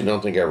honestly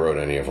don't think I wrote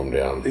any of them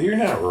down. You're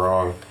not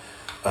wrong.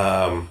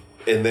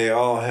 And they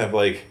all have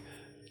like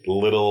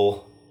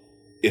little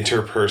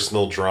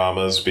interpersonal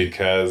dramas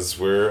because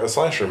we're a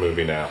slasher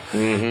movie now.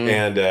 Mm-hmm.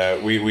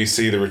 And we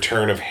see the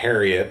return of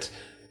Harriet,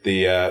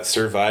 the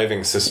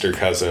surviving sister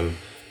cousin,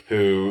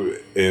 who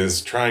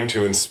is trying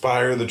to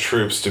inspire the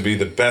troops to be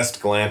the best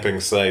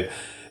glamping site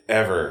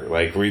ever.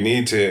 Like,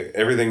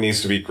 everything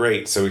needs to be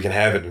great so we can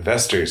have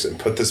investors and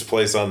put this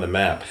place on the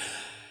map.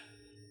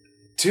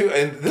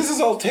 And this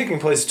is all taking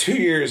place 2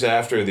 years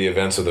after the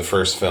events of the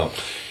first film.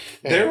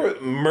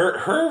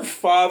 Her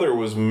father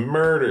was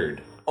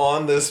murdered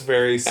on this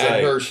very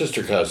site. And her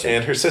sister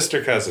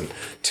cousin.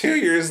 2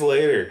 years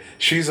later,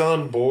 she's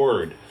on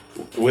board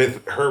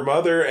with her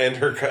mother and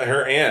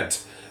her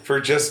aunt for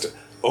just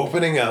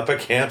opening up a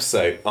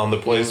campsite on the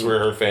place where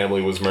her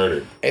family was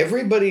murdered.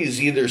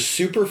 Everybody's either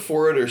super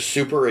for it or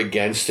super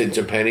against it,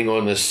 depending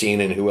on the scene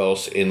and who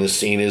else in the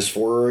scene is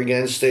for or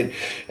against it,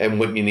 and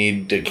what you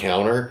need to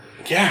counter.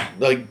 Yeah.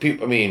 Like,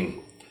 people, I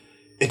mean,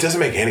 it doesn't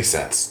make any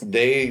sense.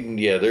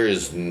 There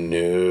is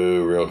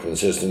no real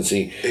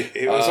consistency.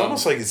 It was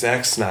almost like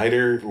Zack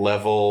Snyder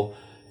level.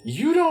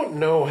 You don't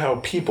know how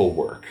people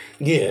work,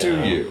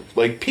 do you?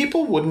 Like,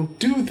 people wouldn't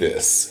do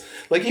this.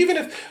 Like, even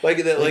if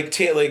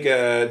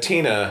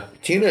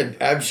Tina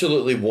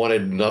absolutely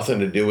wanted nothing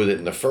to do with it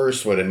in the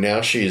first one, and now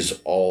she's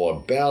all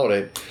about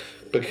it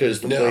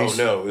because No, it was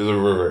the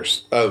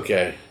reverse.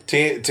 Okay,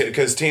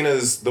 because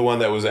Tina's the one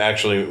that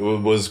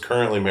was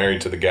currently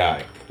married to the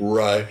guy,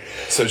 right?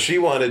 So she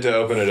wanted to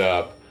open it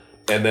up,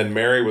 and then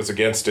Mary was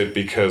against it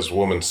because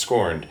woman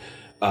scorned.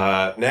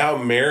 Now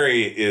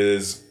Mary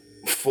is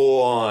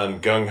full on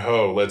gung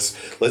ho. Let's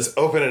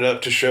open it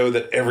up to show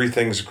that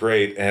everything's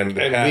great and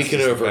we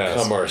can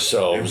overcome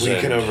ourselves. And we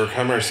can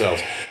overcome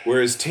ourselves.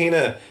 Whereas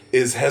Tina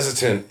is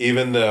hesitant,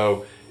 even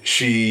though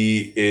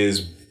she is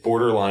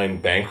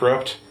borderline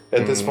bankrupt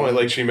at this point.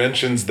 Like, she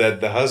mentions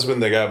that the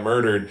husband that got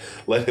murdered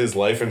let his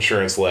life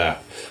insurance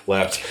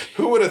lapse.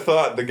 Who would have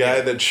thought the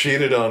guy that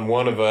cheated on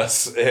one of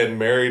us and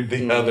married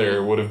the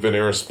other would have been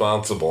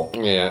irresponsible?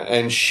 Yeah,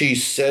 and she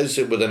says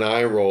it with an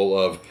eye roll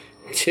of,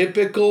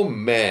 typical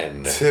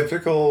men.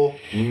 Typical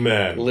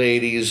men.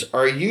 Ladies,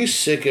 are you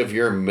sick of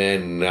your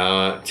men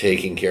not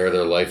taking care of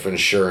their life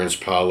insurance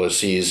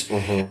policies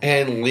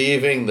and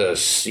leaving the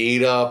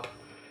seat up?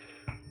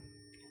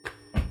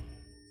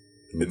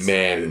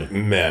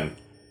 Men.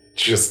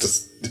 Just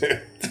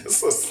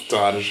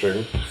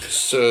astonishing.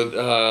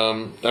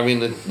 So, I mean,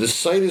 the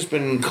site has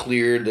been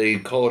cleared. They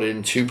called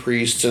in 2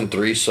 priests and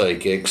 3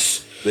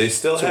 psychics. They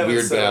still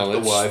haven't set up the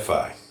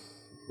Wi-Fi.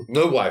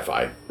 No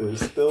Wi-Fi.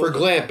 For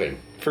glamping.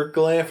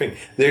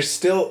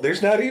 There's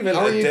not even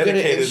a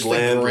dedicated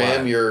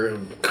landline. Instagram your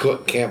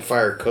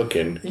campfire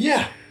cooking.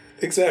 Yeah,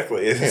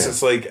 exactly. It's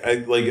just like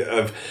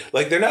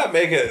they're not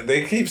making.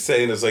 They keep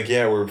saying it's like,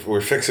 yeah,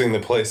 we're fixing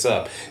the place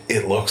up.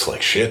 It looks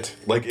like shit.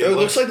 Like it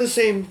looks like the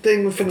same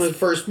thing from the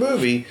first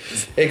movie,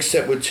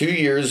 except with 2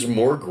 years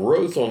more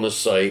growth on the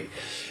site,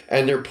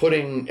 and they're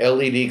putting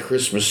LED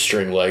Christmas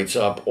string lights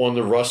up on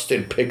the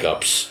rusted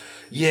pickups.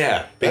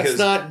 Yeah, because that's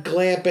not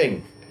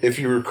glamping. If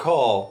you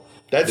recall,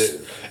 that's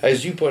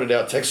as you pointed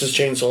out, Texas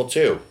Chainsaw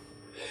 2.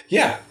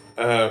 Yeah.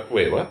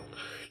 Wait, what?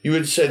 You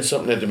had said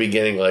something at the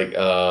beginning, like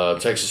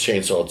Texas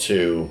Chainsaw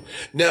 2.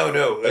 No,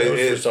 it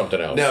was for something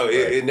else. No, right?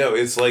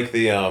 It's like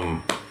the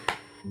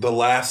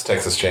last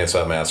Texas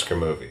Chainsaw Massacre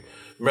movie.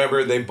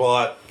 Remember, they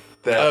bought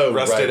that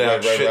rusted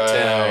out shit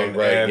town.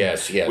 Right. And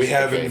yes. We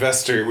have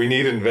We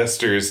need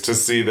investors to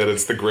see that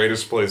it's the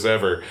greatest place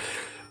ever.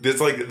 It's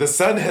like the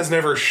sun has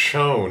never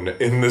shone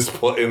in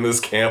this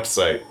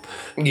campsite.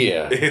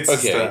 Yeah, it's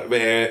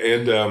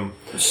okay.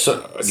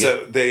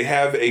 So they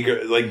have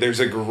there's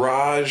a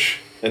garage,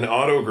 an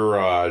auto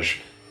garage,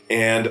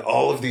 and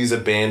all of these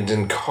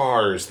abandoned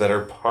cars that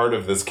are part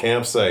of this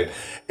campsite.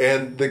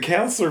 And the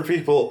counselor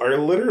people are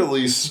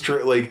literally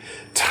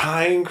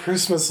tying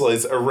Christmas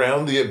lights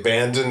around the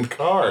abandoned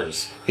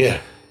cars. Yeah.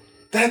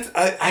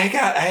 I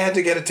had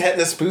to get a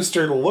tetanus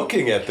booster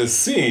looking at this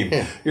scene.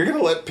 Yeah. You're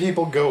gonna let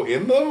people go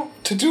in them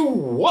to do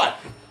what?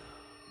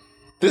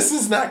 This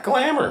is not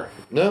glamour.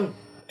 No.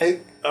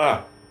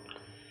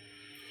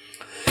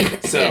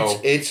 So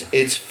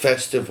it's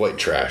festive white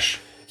trash.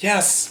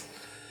 Yes.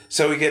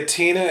 So we get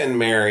Tina and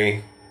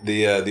Mary,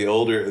 the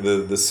older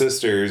the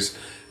sisters,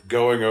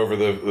 going over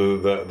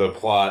the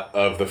plot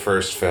of the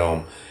first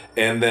film.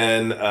 And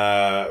then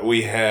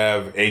we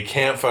have a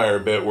campfire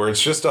bit where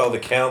it's just all the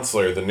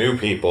counselor, the new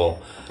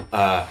people,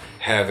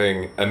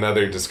 having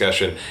another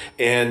discussion.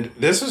 And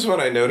this is when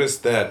I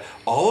noticed that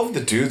all of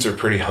the dudes are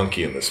pretty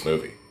hunky in this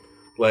movie.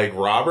 Like,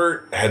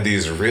 Robert had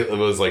was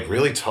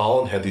really tall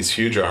and had these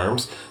huge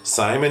arms.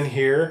 Simon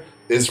here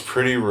is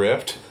pretty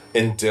ripped.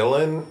 And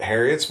Dylan,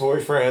 Harriet's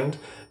boyfriend,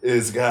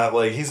 is got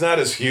he's not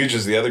as huge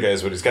as the other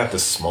guys, but he's got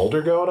this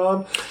smolder going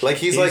on. Like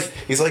he's like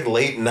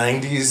late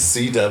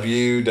 90s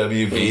CW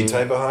WB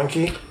type of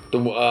hunky.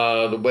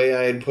 The way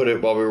I had put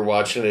it while we were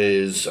watching it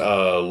is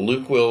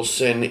Luke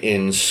Wilson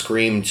in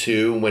Scream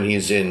 2 when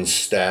he's in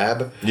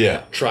Stab.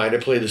 Yeah. Trying to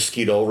play the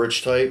Skeet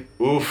Ulrich type.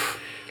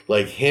 Oof.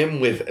 Like him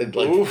with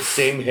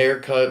same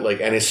haircut,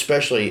 and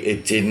especially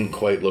it didn't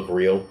quite look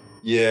real.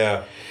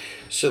 Yeah.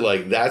 So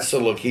that's the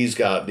look he's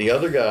got. The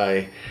other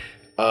guy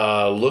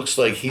looks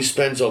like he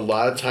spends a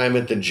lot of time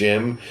at the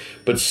gym,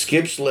 but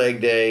skips leg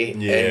day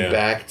and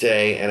back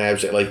day, and I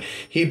was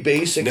he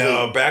basically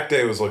back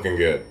day was looking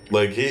good.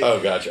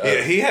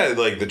 Gotcha. He had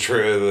the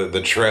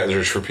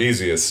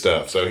trapezius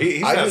stuff, so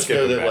he's not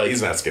skipping back.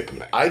 He's not skipping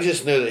back. I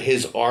just know that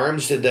his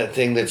arms did that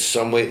thing that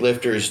some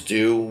weightlifters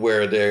do,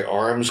 where their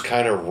arms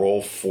kind of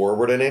roll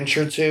forward an inch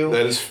or two.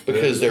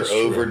 Because they're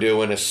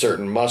overdoing a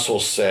certain muscle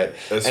set,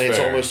 and it's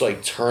almost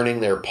like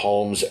turning their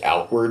palms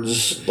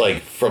outwards,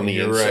 from the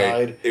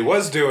inside. Right. It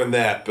was doing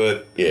that,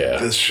 but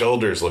his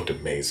shoulders looked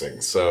amazing.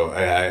 So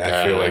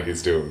I feel like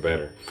he's doing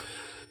better.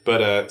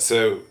 But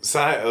so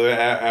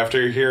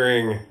after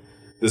hearing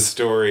the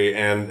story,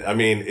 and I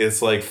mean, it's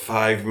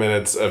 5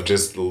 minutes of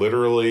just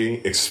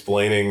literally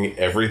explaining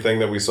everything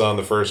that we saw in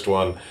the first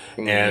one,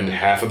 and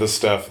half of the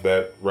stuff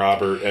that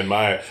Robert and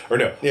Maya,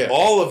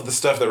 all of the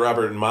stuff that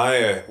Robert and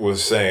Maya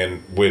was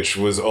saying, which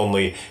was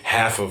only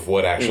half of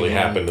what actually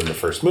happened in the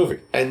first movie.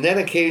 And then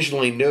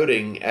occasionally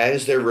noting,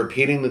 as they're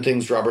repeating the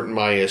things Robert and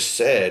Maya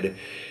said,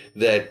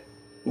 that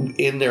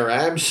in their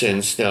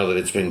absence, now that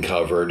it's been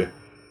covered,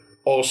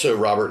 also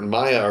Robert and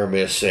Maya are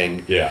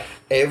missing. Yeah.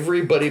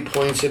 Everybody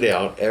points it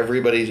out.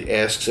 Everybody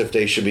asks if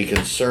they should be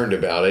concerned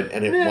about it,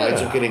 and it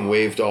winds up getting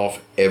waved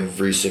off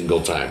every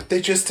single time. They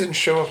just didn't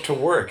show up to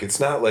work. It's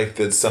not like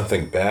that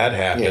something bad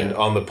happened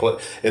on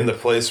in the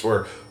place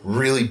where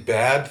really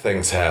bad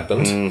things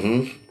happened.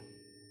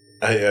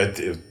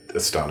 Mm-hmm.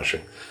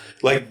 Astonishing.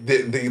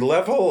 The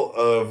level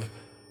of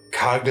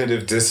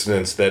cognitive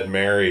dissonance that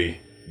Mary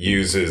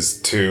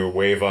uses to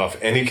wave off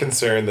any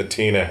concern that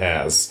Tina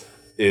has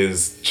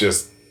is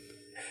just...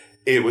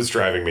 It was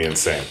driving me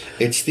insane.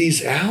 It's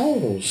these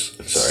owls.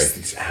 Sorry. It's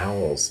these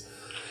owls.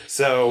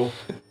 So,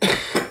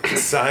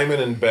 Simon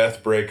and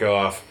Beth break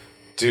off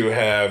to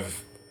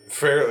have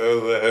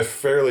a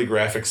fairly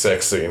graphic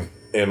sex scene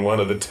in one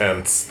of the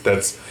tents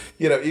that's,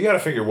 you got to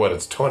figure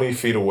it's 20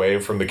 feet away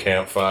from the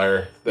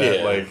campfire.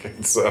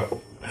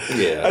 So...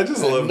 Yeah. I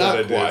just love that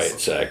idea. Not quiet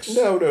sex.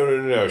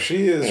 No.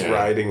 She is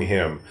riding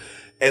him.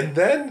 And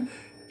then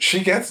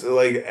she gets,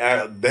 they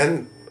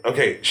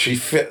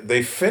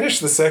finish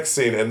the sex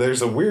scene, and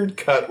there's a weird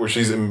cut where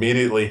she's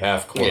immediately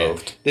half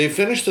clothed. Yeah. They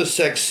finish the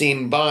sex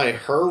scene by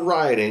her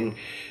riding,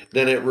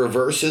 then it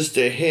reverses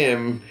to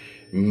him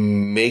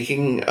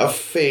making a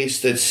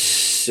face that's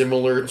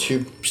similar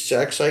to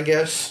sex, I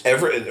guess.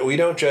 We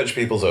don't judge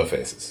people's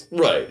faces.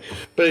 Right.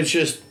 But it's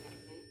just...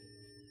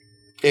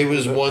 It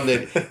was one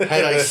that,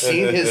 had I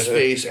seen his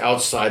face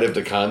outside of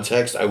the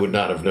context, I would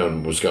not have known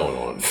what was going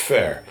on.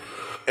 Fair.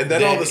 And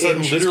then all of a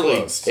sudden, she's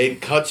closed.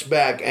 It cuts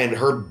back, and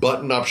her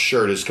button-up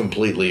shirt is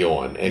completely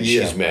on, and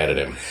she's mad at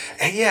him.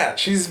 And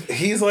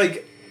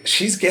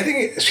she's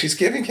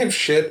giving him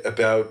shit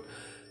about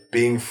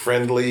being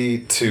friendly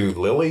to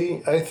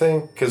Lily, I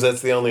think, because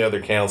that's the only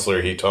other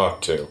counselor he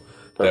talked to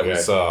that we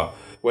saw.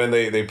 When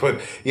they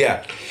put...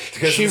 Yeah.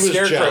 Because she was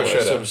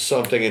jealous of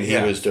something and he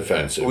was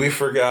defensive. We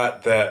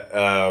forgot that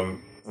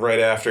right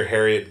after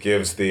Harriet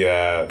gives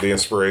the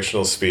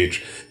inspirational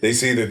speech, they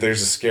see that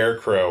there's a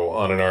scarecrow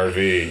on an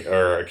RV,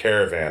 or a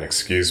caravan,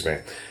 excuse me.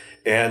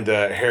 And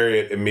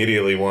Harriet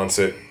immediately wants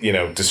it,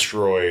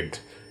 destroyed.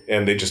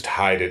 And they just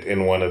hide it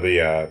in one of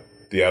the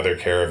other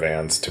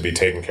caravans to be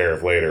taken care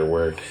of later.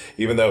 Where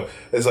even though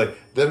it's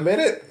the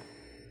minute...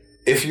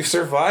 If you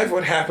survive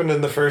what happened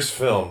in the first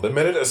film, the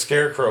minute a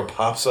scarecrow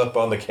pops up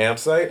on the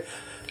campsite,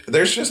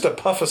 there's just a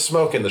puff of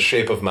smoke in the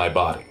shape of my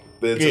body.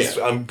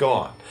 I'm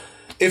gone.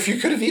 If you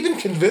could have even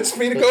convinced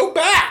me to go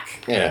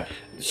back. Yeah.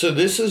 So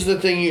this is the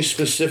thing you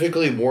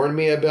specifically warned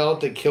me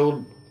about that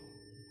killed...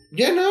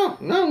 Yeah,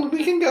 no,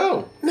 we can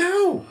go.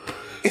 No.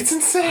 It's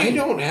insane. I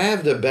don't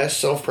have the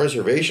best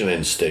self-preservation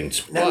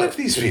instincts. None of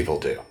these people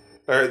do.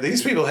 Or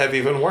these people have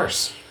even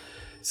worse.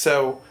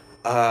 So,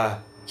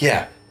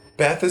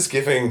 Beth is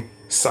giving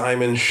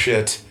Simon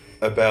shit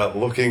about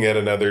looking at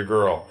another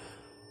girl.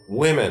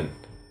 Women,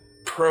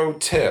 pro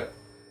tip,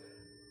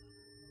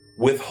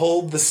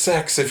 withhold the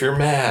sex if you're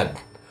mad.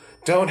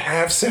 Don't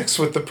have sex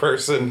with the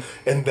person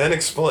and then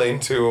explain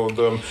to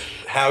them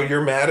how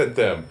you're mad at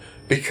them.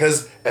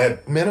 Because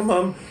at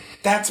minimum,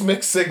 that's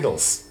mixed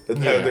signals.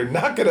 They're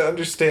not going to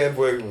understand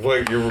where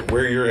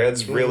your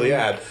head's really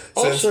at.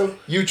 Also,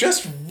 you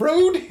just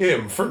rode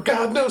him for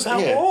God knows how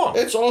long.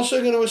 It's also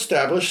going to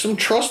establish some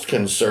trust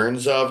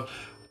concerns of,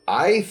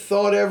 I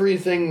thought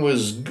everything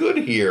was good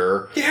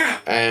here. Yeah.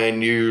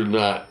 And you're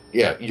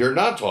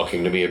not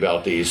talking to me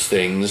about these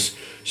things.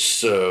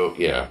 So,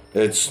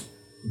 it's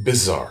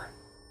bizarre.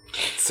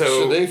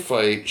 So they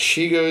fight.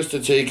 She goes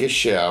to take a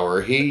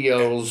shower. He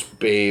yells,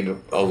 babe,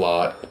 a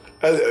lot.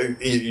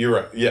 You're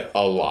right. Yeah.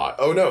 A lot.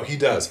 Oh, no, he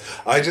does.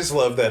 I just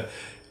love that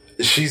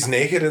she's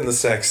naked in the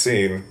sex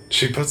scene.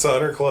 She puts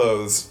on her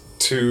clothes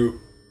to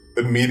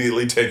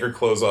immediately take her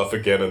clothes off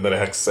again in the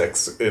next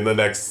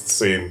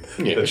scene.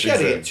 Yeah, that she's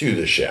getting into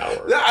the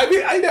shower. I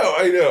mean, I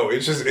know.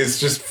 It's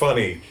just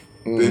funny.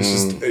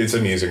 It's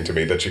amusing to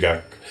me that she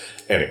got...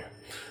 Anyway.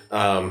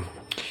 And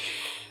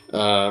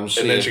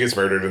then she gets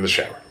murdered in the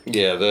shower.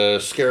 Yeah, the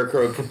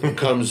scarecrow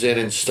comes in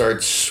and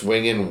starts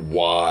swinging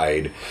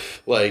wide.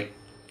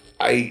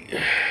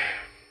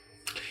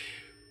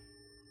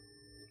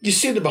 You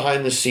see the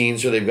behind the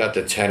scenes where they've got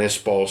the tennis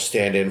ball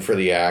stand in for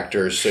the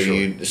actors,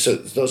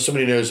 so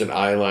somebody knows an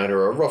eye line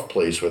or a rough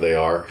place where they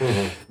are.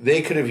 Mm-hmm.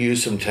 They could have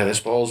used some tennis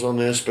balls on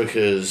this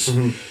because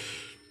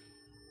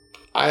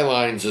eye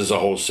lines is a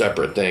whole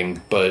separate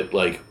thing, but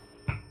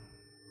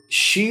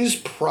she's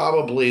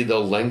probably the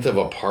length of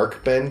a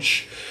park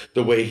bench,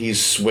 the way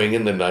he's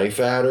swinging the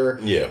knife at her.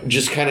 Yeah.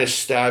 Just kind of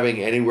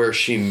stabbing anywhere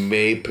she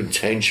may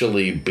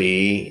potentially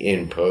be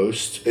in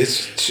post.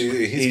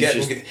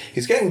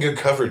 He's getting good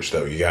coverage,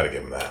 though. You got to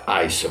give him that.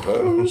 I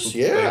suppose,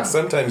 yeah.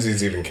 Sometimes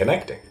he's even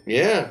connecting.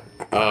 Yeah.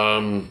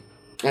 And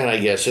I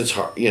guess it's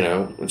hard,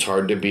 it's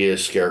hard to be a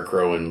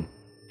scarecrow and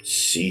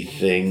see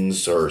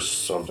things or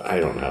something. I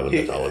don't know how the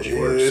mythology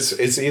works.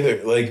 It's either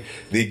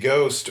the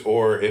ghost,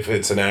 or if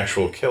it's an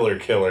actual killer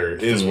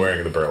is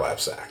wearing the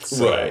burlap sack.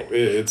 So right.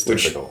 It's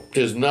difficult. Which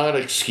does not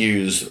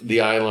excuse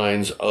the eye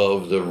lines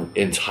of the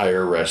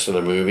entire rest of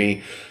the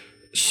movie.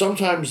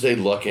 Sometimes they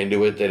luck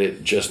into it that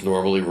it just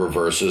normally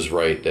reverses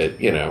right, that,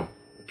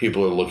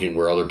 people are looking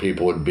where other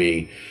people would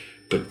be.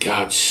 But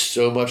God,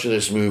 so much of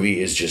this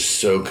movie is just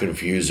so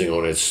confusing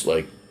on its,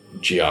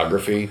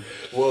 geography.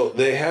 Well,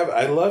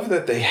 I love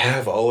that they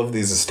have all of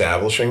these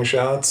establishing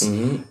shots,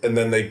 and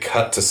then they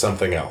cut to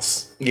something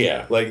else.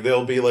 Yeah.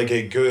 There'll be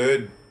a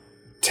good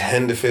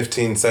 10 to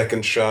 15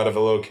 second shot of a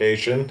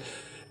location,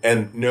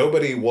 and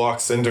nobody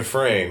walks into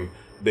frame.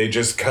 They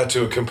just cut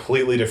to a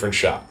completely different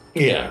shot.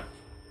 Yeah.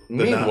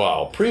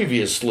 Meanwhile,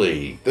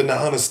 previously... The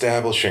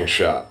non-establishing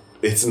shot.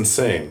 It's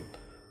insane.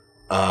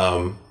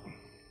 So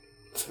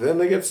then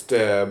they get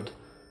stabbed.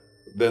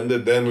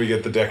 Then we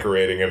get the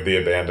decorating of the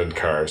abandoned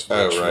cars.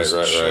 Which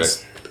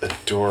right.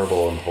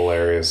 Adorable and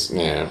hilarious.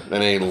 Yeah.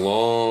 And a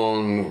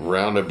long,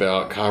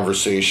 roundabout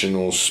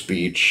conversational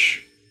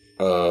speech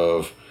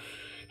of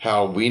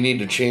how we need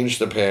to change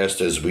the past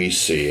as we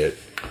see it.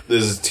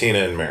 This is Tina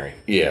and Mary.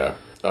 Yeah.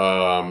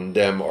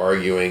 Them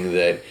arguing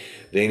that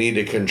they need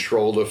to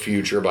control the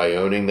future by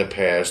owning the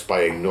past,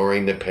 by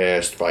ignoring the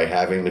past, by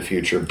having the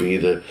future be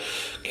the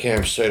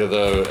campsite of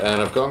the...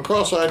 And I've gone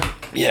cross-eyed.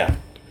 Yeah.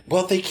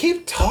 Well, they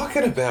keep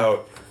talking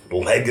about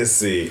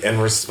legacy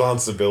and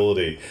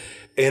responsibility.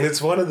 And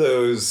it's one of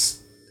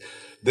those...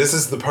 This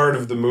is the part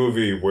of the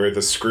movie where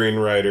the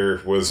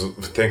screenwriter was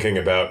thinking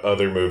about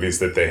other movies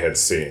that they had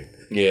seen.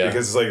 Yeah.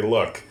 Because it's like,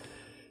 look,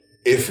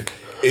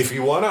 if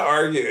you want to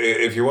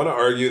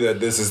argue that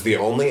this is the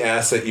only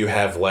asset you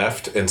have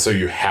left, and so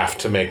you have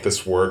to make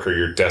this work or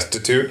you're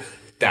destitute,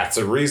 that's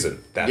a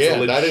reason. That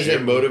is a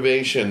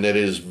motivation that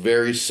is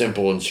very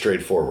simple and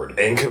straightforward.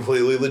 And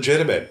completely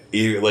legitimate.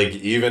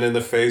 Even in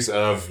the face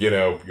of,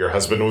 your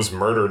husband was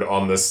murdered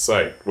on this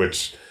site,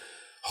 which,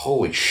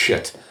 holy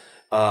shit.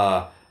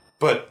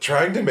 But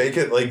trying to make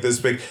it like this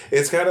big,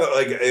 it's kind of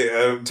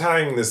like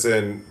tying this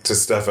in to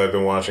stuff I've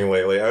been watching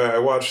lately. I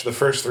watched the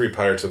first 3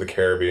 Pirates of the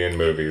Caribbean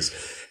movies,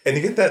 and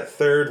you get that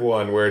third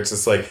one where it's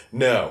just like,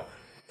 no,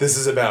 this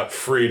is about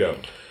freedom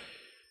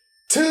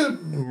to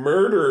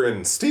murder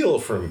and steal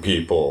from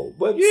people.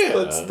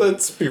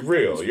 Let's be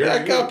real.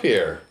 Back up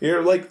here.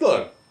 You're like,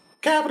 look,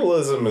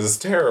 capitalism is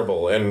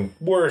terrible and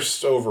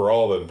worse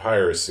overall than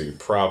piracy,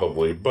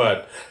 probably,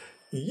 but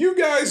you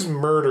guys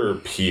murder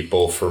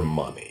people for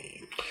money.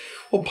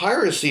 Well,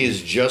 piracy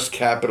is just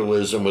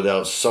capitalism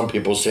without some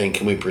people saying,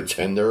 can we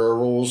pretend there are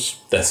rules?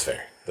 That's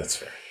fair.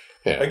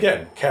 Yeah.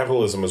 Again,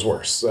 capitalism is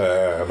worse.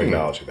 I'm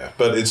acknowledging that.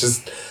 But it's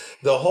just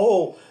the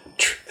whole...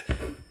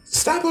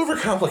 Stop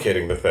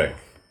overcomplicating the thing.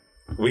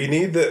 We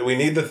need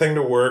the thing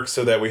to work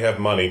so that we have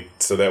money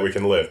so that we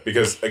can live.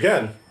 Because,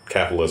 again,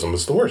 capitalism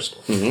is the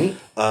worst. Mm-hmm.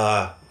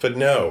 But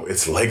no,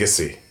 it's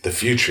legacy, the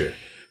future.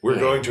 We're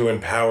going to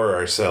empower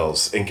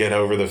ourselves and get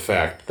over the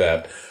fact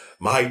that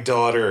my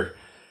daughter...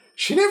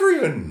 She never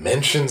even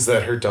mentions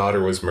that her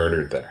daughter was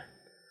murdered there.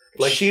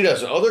 Like she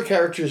does. Other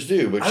characters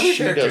do, but she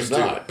does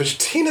not. But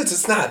Tina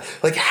does not.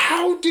 Like,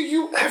 how do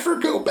you ever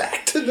go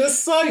back to this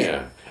site?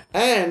 Yeah.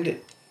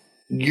 And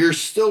you're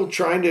still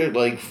trying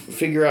to,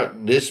 figure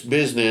out this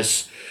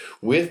business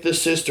with the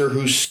sister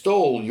who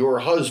stole your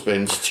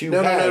husband's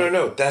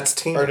No. That's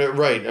Tina.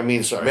 Right. I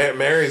mean, sorry.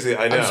 Mary's the...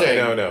 I know. I'm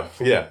saying, no.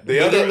 Yeah.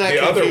 The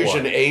other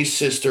one. A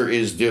sister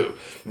is due.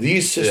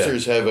 These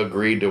sisters have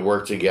agreed to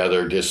work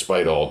together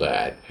despite all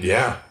that.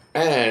 Yeah.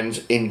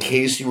 And in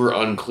case you were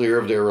unclear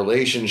of their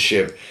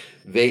relationship,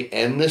 they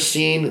end the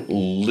scene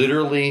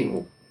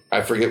literally...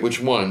 I forget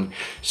which one.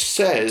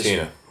 Says...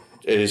 Tina.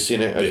 It is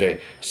Tina? Okay. Yeah.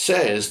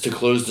 Says, to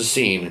close the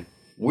scene,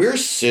 we're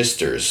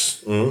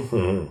sisters.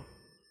 Mm-hmm.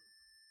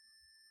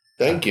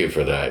 Thank you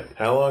for that.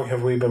 How long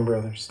have we been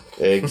brothers?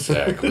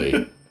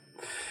 Exactly.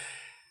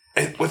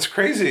 And what's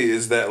crazy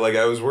is that,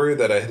 I was worried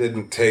that I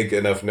didn't take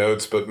enough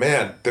notes, but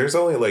man, there's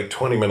only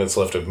 20 minutes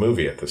left of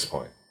movie at this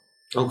point.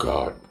 Oh,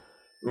 God.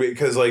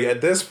 Because,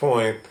 at this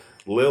point,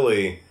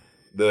 Lily,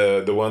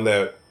 the one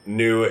that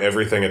knew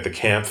everything at the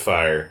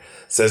campfire,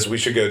 says we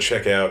should go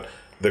check out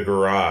the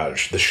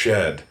garage, the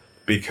shed,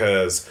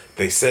 because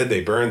they said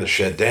they burned the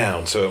shed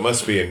down, so it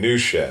must be a new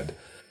shed,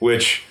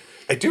 which...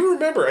 I do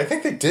remember, I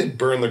think they did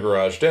burn the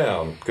garage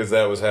down, because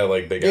that was how,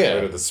 they got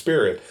rid of the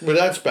spirit. But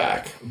that's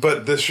back.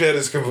 But the shed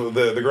is,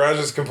 the garage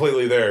is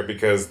completely there,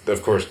 because,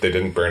 of course, they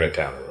didn't burn it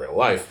down in real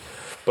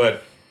life.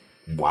 But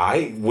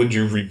why would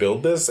you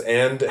rebuild this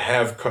and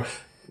have...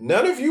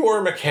 None of you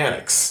are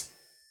mechanics.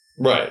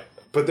 Right.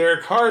 But there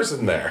are cars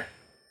in there.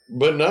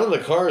 But none of the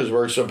cars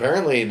work, so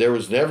apparently there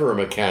was never a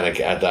mechanic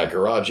at that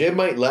garage. It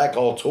might lack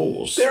all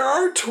tools. There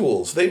are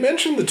tools. They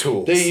mentioned the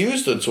tools. They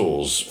use the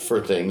tools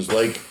for things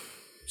like...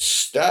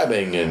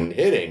 stabbing and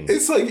hitting.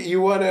 It's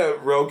you want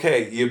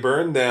to... you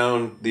burn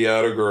down the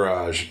outer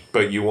garage,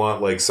 but you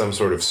want some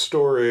sort of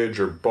storage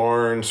or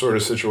barn sort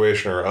of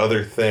situation or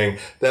other thing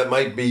that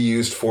might be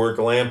used for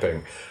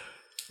glamping.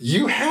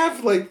 You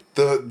have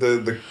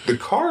the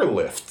car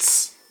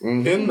lifts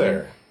in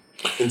there.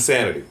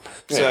 Insanity.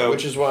 Yeah, So,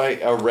 which is why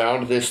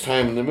around this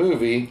time in the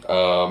movie,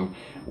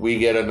 we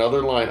get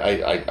another line.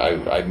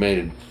 I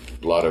made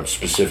a lot of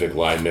specific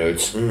line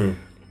notes. Mm-hmm.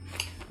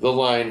 The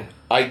line,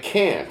 I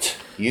can't.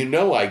 You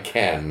know I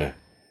can.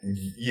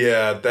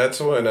 Yeah, that's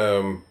when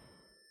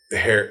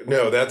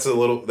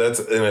that's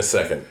in a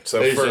second. So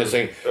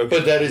Okay.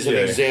 But that is an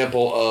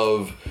example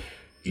of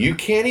you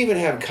can't even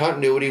have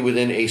continuity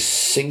within a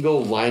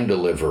single line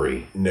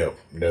delivery. No,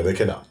 they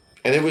cannot.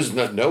 And it was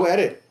no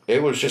edit.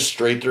 It was just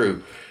straight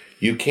through.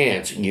 You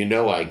can't. You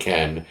know I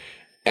can.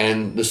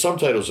 And the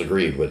subtitles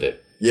agreed with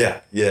it. Yeah,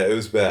 it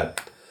was bad.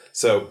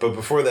 So, but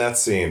before that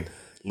scene,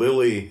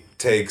 Lily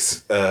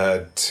takes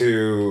the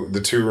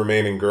two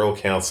remaining girl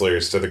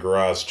counselors to the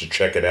garage to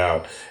check it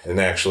out and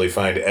actually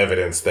find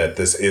evidence that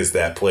this is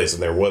that place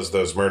and there was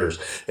those murders.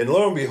 And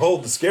lo and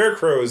behold, the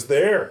Scarecrow is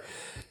there.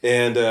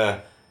 And,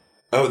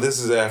 this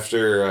is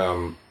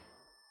after,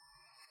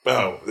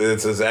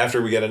 this is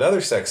after we get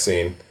another sex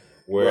scene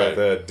with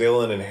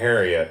Dylan and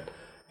Harriet.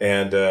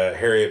 And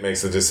Harriet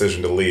makes the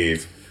decision to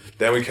leave.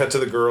 Then we cut to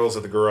the girls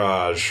at the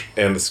garage,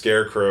 and the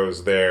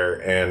Scarecrow's there,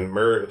 and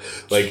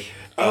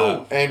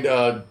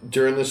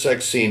during the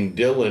sex scene,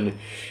 Dylan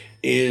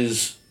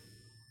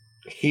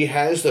he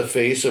has the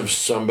face of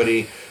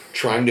somebody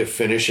trying to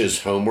finish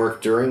his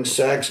homework during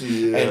sex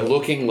and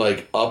looking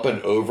like up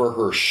and over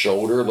her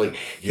shoulder. Like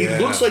he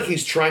looks like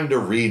he's trying to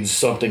read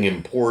something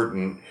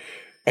important.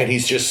 And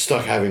he's just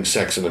stuck having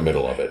sex in the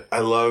middle of it. I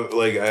love,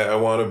 I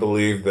want to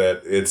believe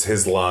that it's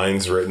his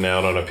lines written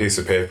out on a piece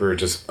of paper,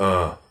 just,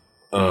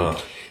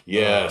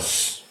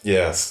 Yes.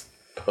 Yes.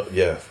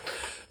 Yes.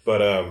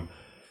 But,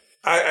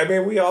 I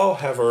mean, we all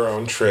have our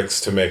own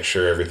tricks to make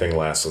sure everything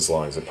lasts as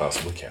long as it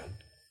possibly can.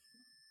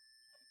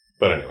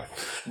 But anyway.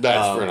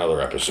 That's for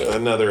another episode.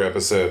 Another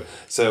episode.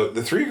 So,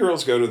 the three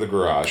girls go to the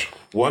garage.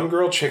 One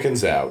girl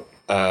chickens out.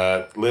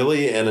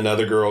 Lily and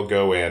another girl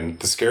go in.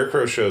 The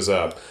Scarecrow shows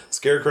up.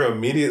 Scarecrow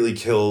immediately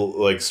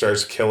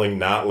starts killing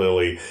not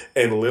Lily,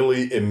 and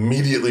Lily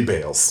immediately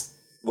bails.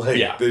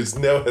 There's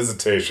no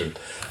hesitation.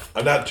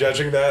 I'm not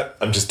judging that.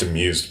 I'm just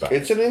amused by it.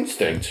 It's an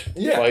instinct.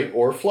 Yeah. Fight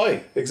or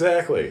flight.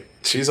 Exactly.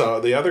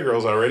 The other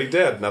girl's already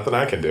dead. Nothing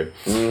I can do.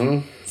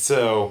 Mm-hmm.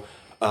 So,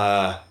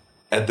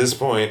 at this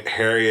point,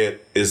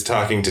 Harriet is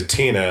talking to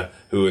Tina,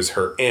 who is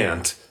her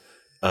aunt,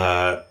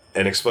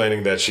 and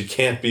explaining that she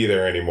can't be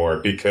there anymore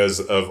because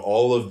of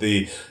all of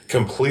the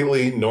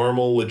completely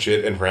normal,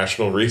 legit, and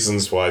rational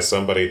reasons why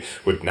somebody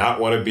would not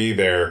want to be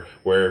there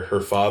where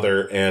her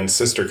father and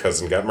sister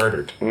cousin got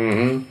murdered.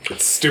 Mm-hmm.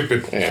 It's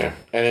stupid. Yeah.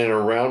 And in a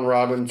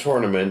round-robin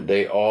tournament,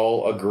 they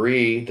all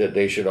agree that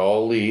they should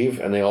all leave,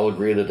 and they all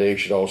agree that they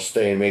should all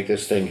stay and make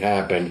this thing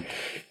happen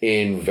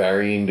in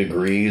varying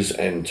degrees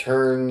and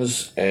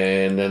turns,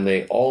 and then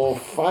they all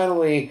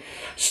finally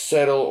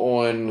settle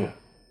on...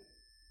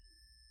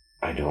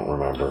 I don't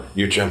remember.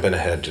 You're jumping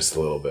ahead just a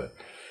little bit.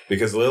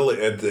 Because Lily,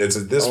 it's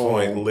at this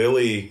point,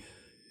 Lily,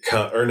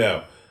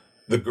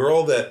 the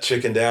girl that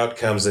chickened out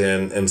comes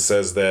in and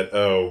says that,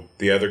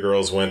 the other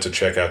girls went to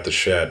check out the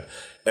shed.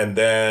 And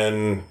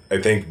then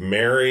I think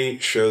Mary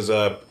shows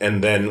up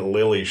and then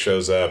Lily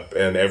shows up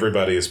and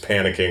everybody is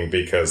panicking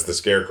because the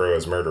Scarecrow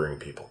is murdering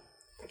people.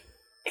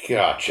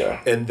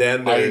 Gotcha. And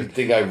then I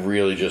think I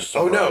really just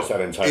summarized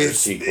that entire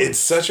sequence. It's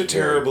such a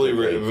terribly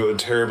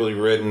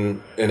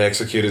written and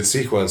executed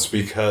sequence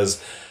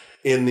because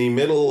in the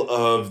middle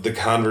of the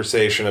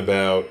conversation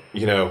about,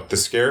 the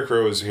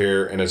Scarecrow is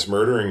here and it's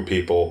murdering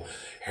people,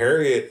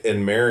 Harriet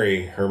and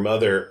Mary, her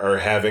mother, are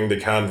having the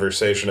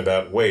conversation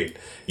about, wait,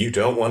 you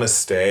don't want to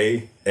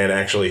stay and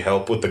actually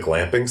help with the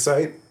glamping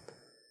site?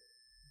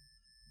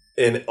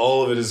 And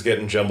all of it is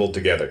getting jumbled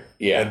together.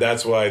 Yeah. And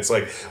that's why it's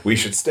like, we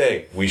should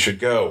stay. We should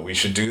go. We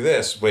should do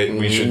this. Wait,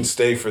 we should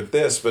stay for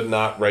this, but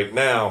not right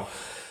now.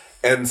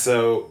 And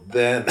so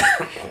then...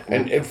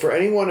 and for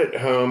anyone at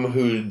home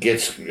who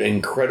gets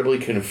incredibly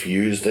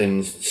confused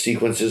in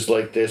sequences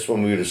like this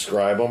when we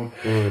describe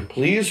them,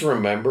 please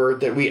remember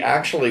that we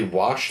actually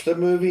watched the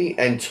movie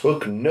and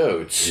took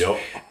notes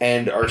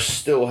and are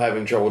still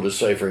having trouble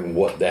deciphering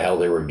what the hell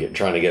they were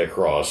trying to get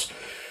across.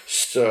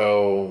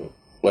 So,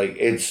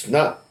 it's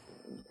not...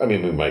 I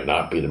mean, we might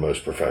not be the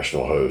most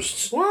professional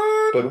hosts.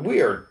 What? But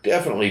we are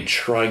definitely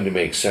trying to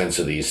make sense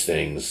of these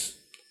things.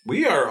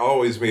 We are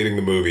always meeting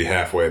the movie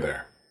halfway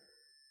there.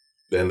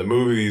 And the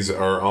movies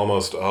are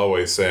almost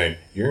always saying,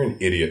 you're an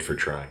idiot for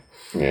trying.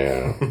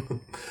 Yeah.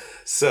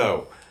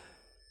 So,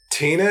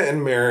 Tina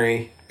and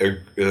Mary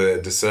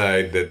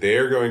decide that they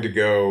are going to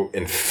go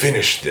and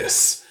finish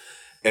this.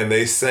 And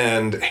they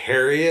send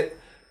Harriet,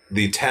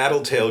 the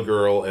tattletale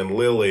girl, and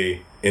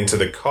Lily into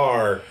the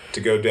car to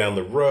go down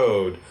the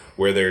road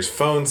where there's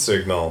phone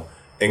signal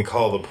and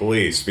call the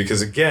police.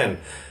 Because again,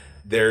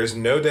 there is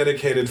no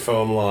dedicated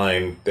phone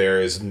line. There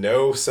is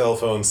no cell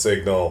phone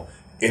signal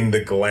in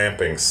the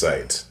glamping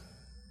site.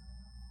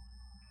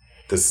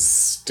 This is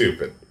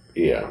stupid.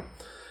 Yeah.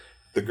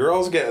 The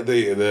girls get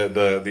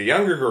the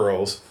younger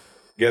girls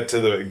get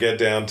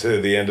down to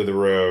the end of the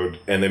road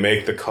and they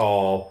make the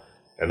call.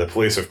 And the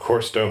police, of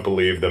course, don't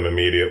believe them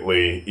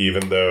immediately,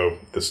 even though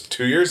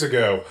 2 years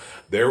ago,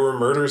 there were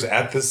murders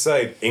at the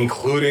site,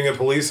 including a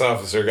police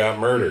officer got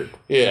murdered.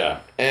 Yeah,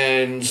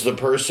 and the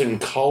person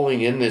calling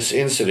in this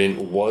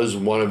incident was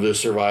one of the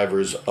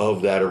survivors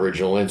of that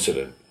original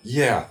incident.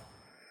 Yeah.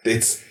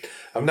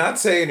 I'm not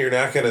saying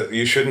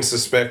you shouldn't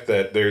suspect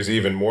that there's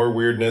even more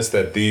weirdness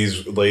that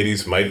these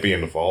ladies might be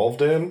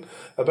involved in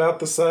about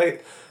the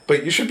site,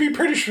 but you should be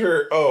pretty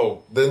sure,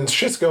 then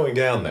shit's going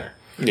down there.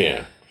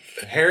 Yeah.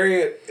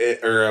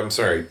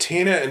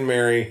 Tina and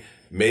Mary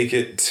make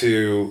it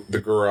to the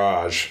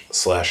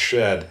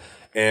garage/shed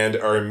and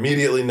are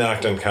immediately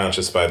knocked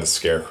unconscious by the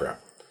Scarecrow.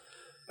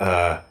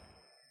 The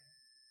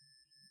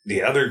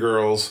other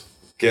girls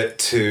get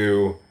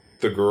to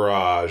the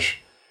garage,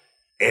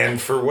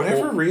 and for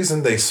whatever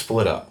reason, they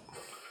split up.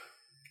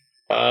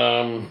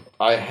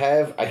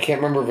 I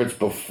can't remember if it's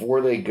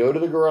before they go to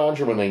the garage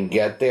or when they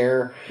get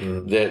there,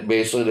 that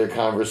basically their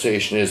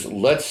conversation is,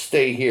 let's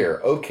stay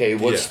here. Okay,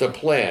 what's the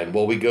plan?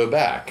 Well, we go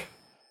back.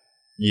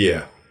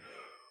 Yeah.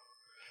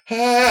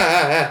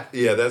 Yeah,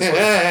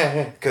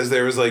 that's because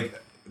there was like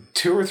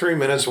 2 or 3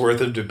 minutes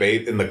worth of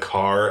debate in the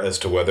car as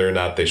to whether or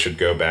not they should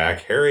go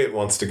back. Harriet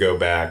wants to go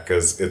back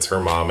because it's her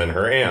mom and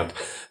her aunt.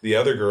 The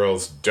other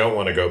girls don't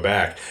want to go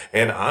back.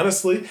 And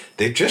honestly,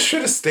 they just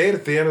should have stayed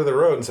at the end of the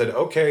road and said,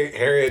 okay,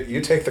 Harriet,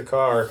 you take the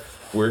car.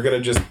 We're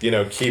going to just,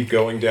 keep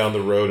going down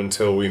the road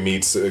until we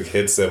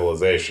hit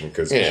civilization,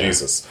 because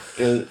Jesus.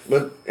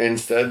 But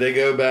instead they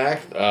go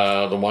back.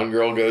 The one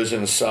girl goes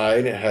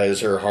inside,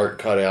 has her heart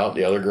cut out.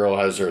 The other girl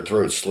has her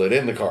throat slit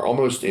in the car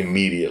almost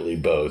immediately,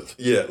 both.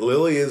 Yeah,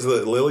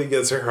 Lily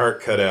gets her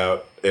heart cut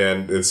out,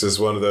 and it's just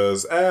one of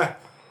those, okay,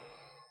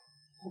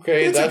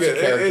 that's a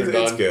character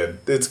done.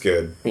 It's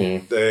good.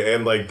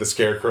 And, like, the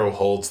Scarecrow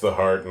holds the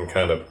heart and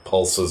kind of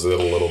pulses it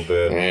a little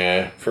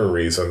bit for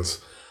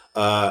reasons.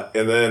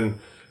 And then,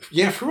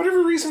 for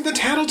whatever reason, the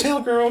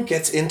Tattletale girl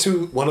gets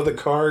into one of the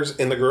cars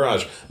in the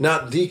garage.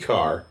 Not the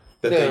car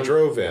that they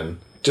drove in,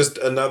 just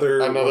another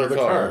one of the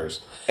cars.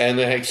 And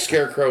the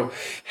Scarecrow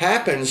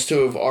happens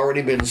to have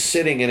already been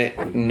sitting in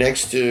it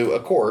next to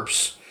a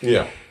corpse.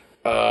 Yeah.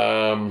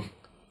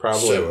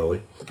 Probably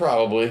Lily.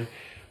 Probably.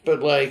 But,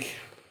 like,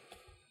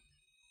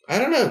 I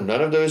don't know.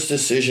 None of those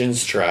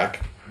decisions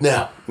track.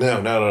 No,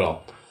 not at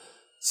all.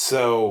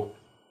 So,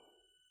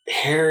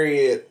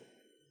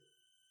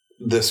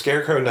 the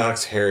Scarecrow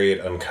knocks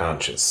Harriet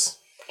unconscious.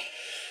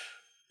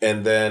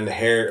 And then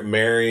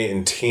Mary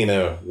and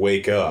Tina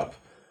wake up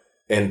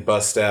and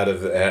bust out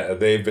of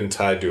they've been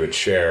tied to a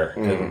chair.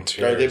 Right,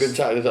 they've been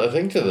tied, I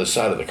think, to the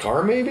side of the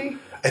car, maybe?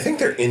 I think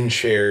they're in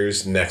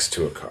chairs next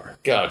to a car.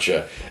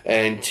 Gotcha.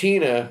 And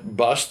Tina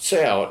busts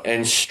out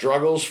and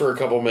struggles for a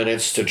couple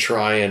minutes to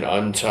try and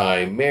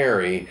untie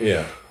Mary.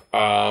 Yeah.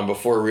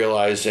 Before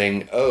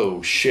realizing,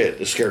 oh shit,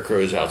 the Scarecrow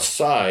is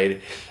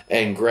outside,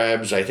 and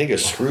grabs, I think, a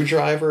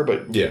screwdriver,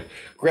 but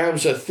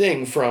grabs a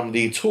thing from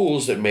the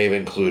tools that may have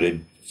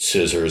included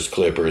scissors,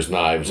 clippers,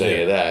 knives,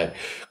 any of that,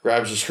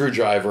 grabs a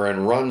screwdriver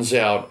and runs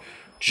out,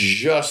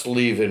 just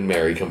leaving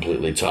Mary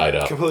completely tied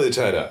up.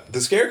 The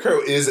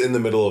Scarecrow is in the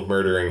middle of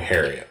murdering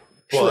Harriet.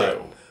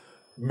 True.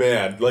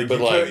 Man,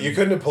 you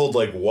couldn't have pulled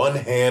like one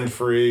hand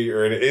free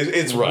or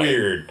it's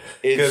weird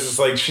because it's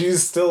like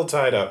she's still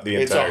tied up the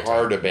entire time. It's a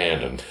hard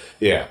abandon.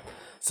 Yeah.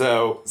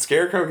 So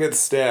Scarecrow gets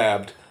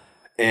stabbed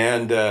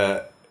and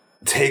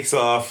takes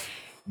off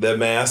the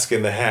mask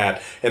and the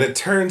hat, and it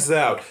turns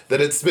out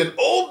that it's been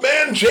Old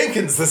Man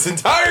Jenkins this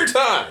entire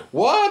time.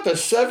 What? The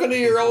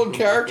 70-year-old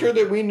character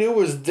that we knew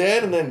was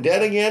dead and then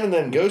dead again and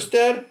then ghost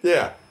dead?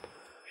 Yeah.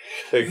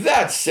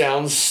 That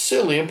sounds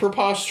silly and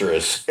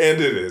preposterous.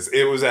 And it is.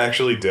 It was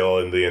actually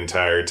Dylan the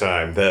entire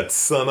time. That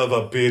son of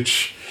a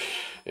bitch.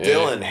 Yeah.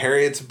 Dylan,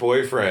 Harriet's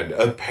boyfriend,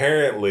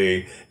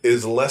 apparently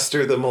is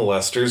Lester the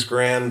Molester's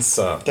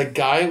grandson. The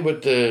guy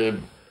with the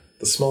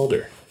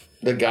smolder.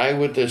 The guy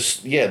with the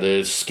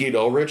Skeet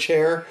Ulrich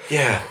hair?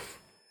 Yeah.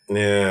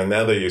 Yeah,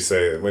 now that you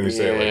say it, when you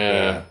say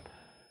it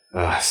like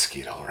that.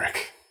 Skeet Ulrich.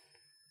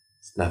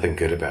 There's nothing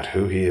good about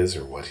who he is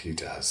or what he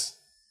does.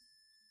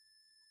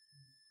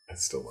 I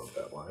still love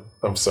that line.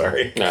 I'm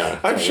sorry.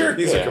 I'm sure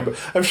he's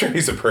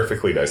a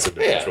perfectly nice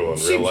individual in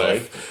real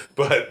life,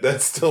 but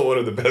that's still one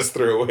of the best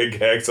throwaway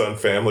gags on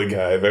Family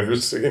Guy I've ever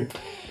seen.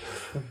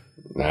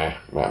 Nah,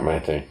 not my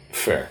thing.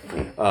 Fair.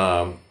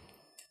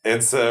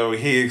 And so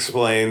he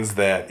explains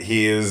that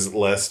he is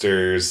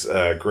Lester's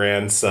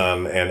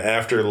grandson, and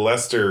after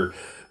Lester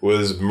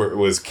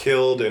was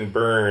killed and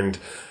burned,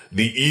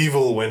 the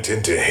evil went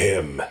into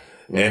him,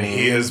 and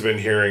he has been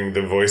hearing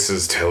the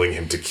voices telling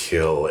him to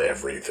kill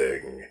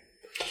everything.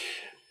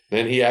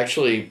 And he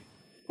actually,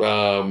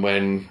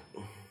 when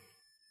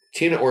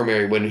Tina or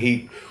Mary,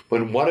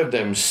 when one of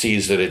them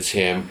sees that it's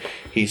him,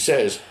 he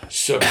says,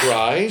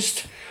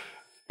 "Surprised?"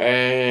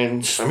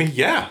 And I mean,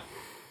 yeah.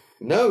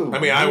 No. I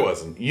mean, I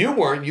wasn't. You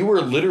weren't. You were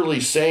literally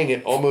saying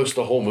it almost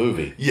the whole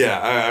movie. Yeah,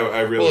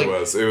 I really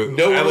was. It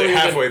was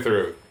halfway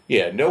through.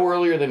 Yeah, no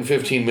earlier than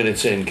 15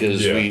 minutes in,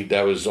 because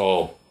that was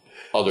all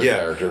other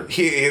character.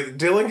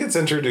 Dylan gets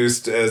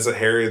introduced as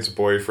Harriet's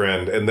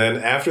boyfriend, and then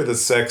after the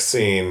sex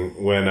scene,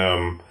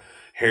 when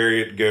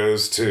Harriet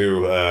goes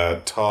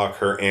to talk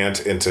her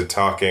aunt into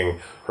talking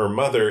her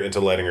mother into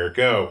letting her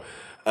go,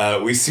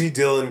 we see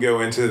Dylan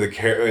go into the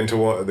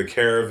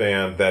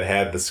caravan that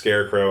had the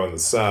Scarecrow on the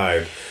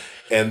side,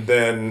 and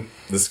then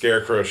the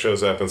Scarecrow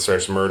shows up and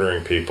starts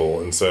murdering people,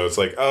 and so it's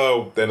like,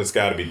 oh, then it's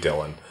got to be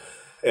Dylan.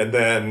 And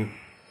then,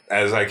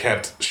 as I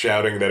kept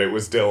shouting that it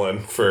was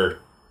Dylan for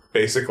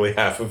basically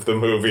half of the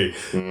movie,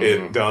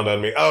 it dawned on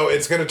me, oh,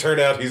 it's going to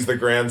turn out he's the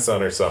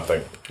grandson or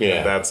something.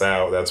 Yeah. And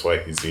that's why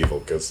he's evil,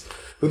 because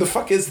who the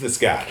fuck is this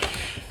guy?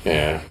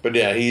 Yeah. But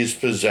yeah, he's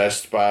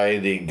possessed by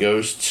the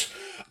ghosts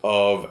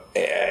of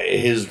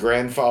his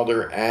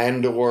grandfather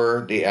and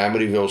or the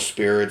Amityville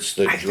spirits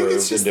that drove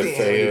the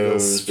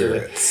DeFeos.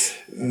 Spirits.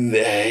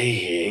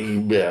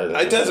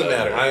 It doesn't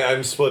matter.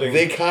 I'm splitting.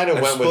 They kind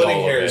of went with all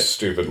splitting hairs of it.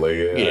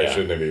 stupidly. Yeah. I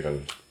shouldn't have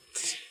even.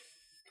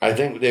 I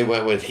think they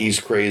went with he's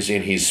crazy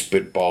and he's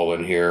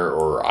spitballing here,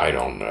 or I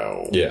don't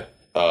know. Yeah.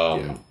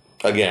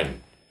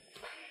 Again,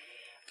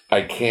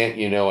 I can't.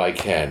 I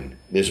can.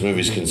 This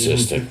movie's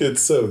consistent.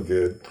 It's so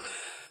good.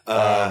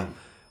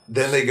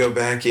 Then they go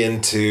back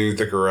into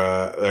the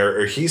garage,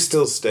 or he's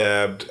still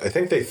stabbed. I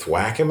think they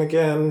thwack him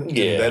again.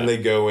 Yeah. And then they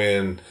go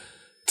in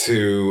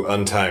to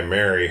untie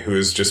Mary, who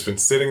has just been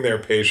sitting there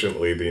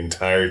patiently the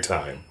entire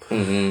time.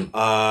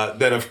 Mm-hmm.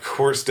 Then, of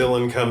course,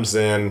 Dylan comes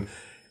in,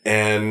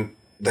 and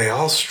they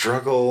all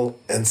struggle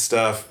and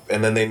stuff,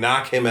 and then they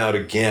knock him out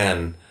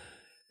again,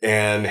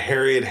 and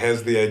Harriet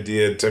has the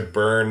idea to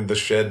burn the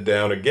shed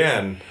down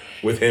again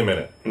with him in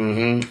it.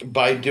 Mm-hmm.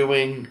 By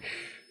doing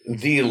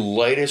the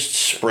lightest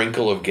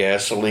sprinkle of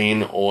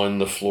gasoline on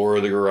the floor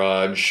of the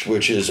garage,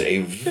 which is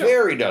a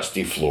very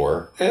dusty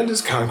floor. And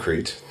is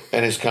concrete.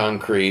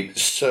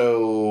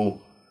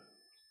 So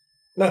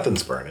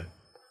nothing's burning.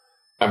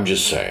 I'm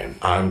just saying.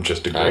 I'm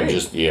just agreeing.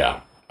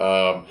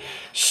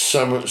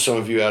 Some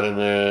of you out in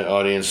the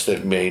audience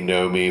that may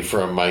know me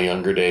from my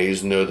younger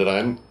days know that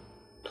I'm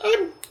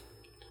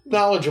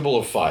knowledgeable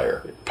of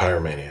fire.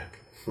 Pyromaniac.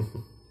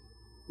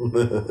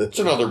 It's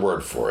another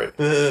word for it.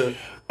 There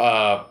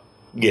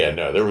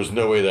was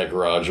no way that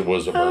garage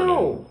was a burning.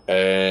 Oh.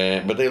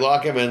 But they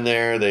lock him in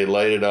there, they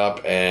light it up,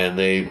 and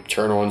they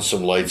turn on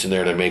some lights in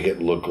there to make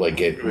it look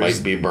like it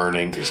might be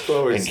burning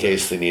in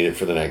case they need it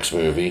for the next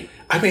movie.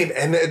 I mean,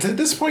 and at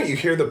this point you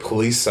hear the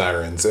police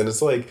sirens, and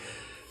it's like...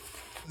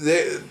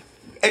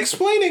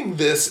 explaining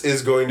this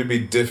is going to be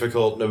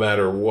difficult no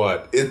matter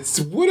what. It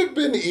would have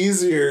been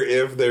easier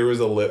if there was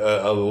a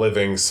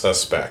living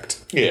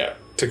suspect. Yeah.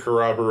 To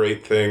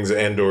corroborate things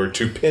and or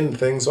to pin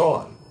things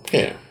on.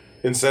 Yeah.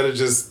 Instead of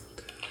just...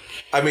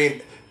 I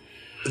mean,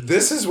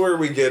 this is where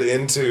we get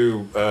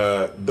into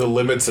the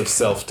limits of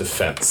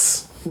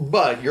self-defense.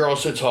 But you're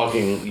also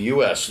talking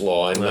U.S.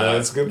 law and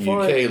That's a good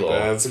point. UK law.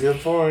 That's a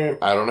good point.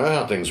 I don't know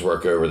how things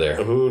work over there.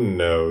 Who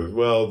knows?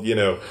 Well,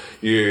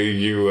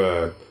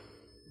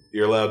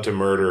 you're allowed to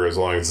murder as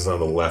long as it's on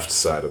the left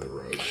side of the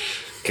road.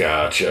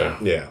 Gotcha.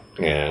 Yeah.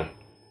 Yeah.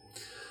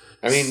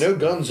 I mean, no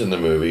guns in the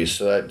movie,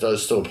 so that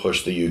does still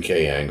push the UK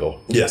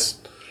angle.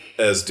 Yes.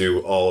 As do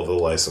all of the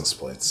license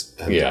plates.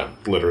 And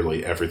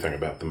literally everything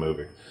about the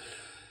movie.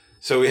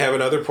 So we have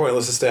another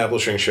pointless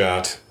establishing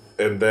shot,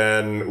 and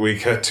then we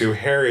cut to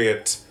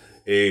Harriet,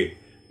 a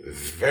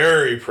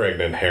very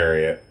pregnant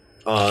Harriet,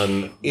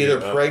 on... Either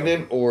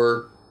pregnant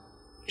or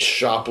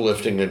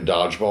shoplifting a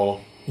dodgeball.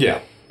 Yeah.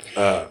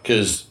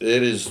 Because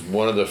it is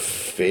one of the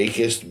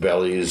fakest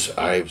bellies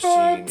I've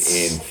seen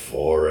in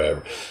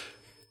forever.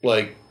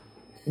 Like,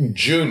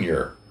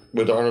 Junior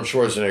with Arnold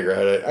Schwarzenegger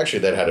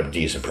had a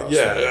decent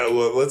prosthetic. Yeah,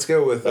 well, let's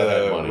go with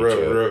money,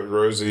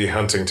 Rosie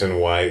Huntington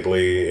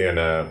Whiteley in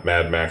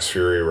Mad Max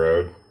Fury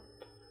Road.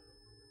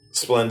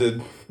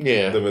 Splendid.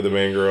 Yeah. The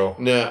main girl.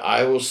 No,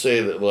 I will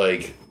say that,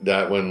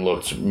 that one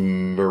looked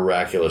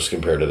miraculous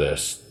compared to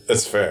this.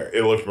 That's fair.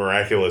 It looked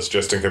miraculous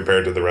just in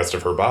compared to the rest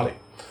of her body.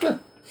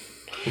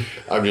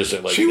 I'm just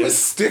saying, she was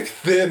stick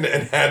thin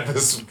and had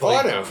this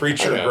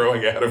creature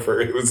growing out of her.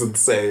 It was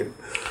insane.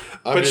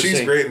 But she's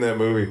great in that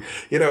movie.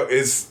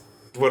 It's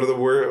one of the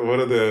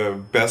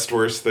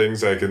worst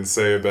things I can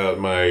say about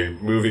my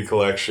movie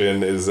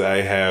collection is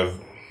I have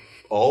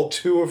all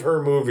 2 of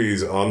her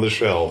movies on the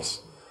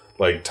shelves,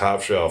 like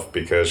top shelf,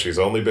 because she's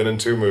only been in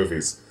 2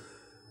 movies: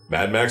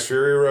 Mad Max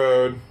Fury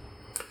Road,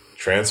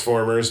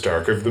 Transformers: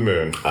 Dark of the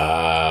Moon.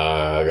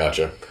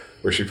 Gotcha.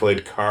 Where she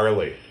played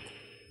Carly.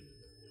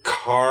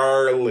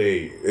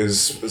 Carly is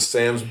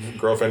Sam's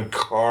girlfriend.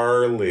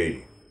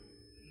 Carly.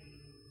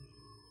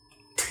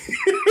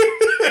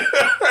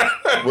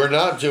 We're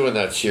not doing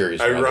that series.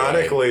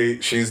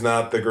 Ironically, she's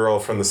not the girl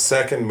from the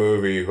second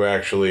movie who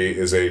actually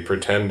is a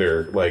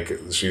pretender. Like,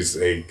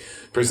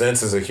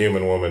 presents as a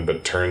human woman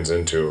but turns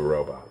into a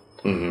robot.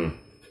 Mm-hmm.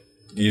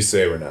 You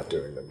say we're not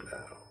doing them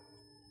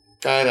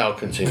now. And I'll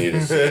continue to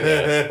say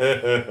that.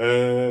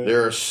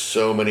 There are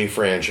so many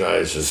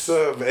franchises.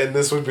 And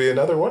this would be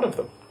another one of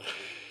them.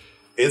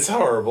 It's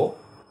horrible.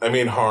 I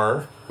mean,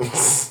 horror.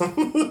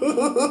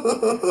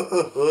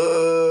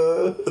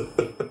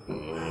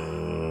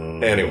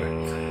 Anyway.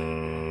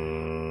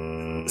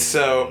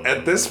 So,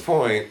 at this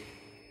point,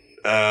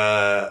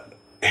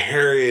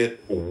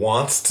 Harriet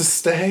wants to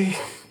stay,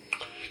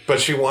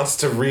 but she wants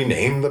to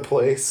rename the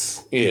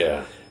place.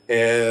 Yeah.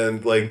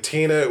 And,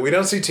 Tina... We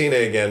don't see Tina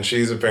again.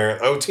 She's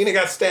apparent... Oh, Tina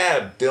got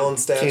stabbed. Dylan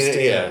stabs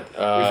Tina. Yeah. We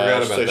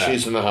forgot about that. So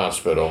she's in the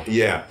hospital.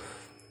 Yeah.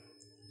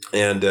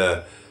 And,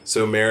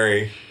 so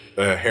Mary,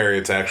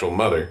 Harriet's actual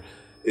mother,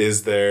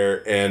 is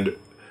there, and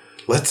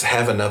let's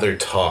have another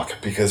talk,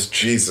 because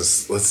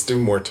Jesus, let's do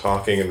more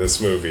talking in this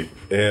movie.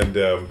 And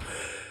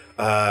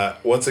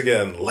once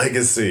again,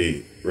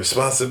 legacy,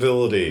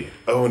 responsibility,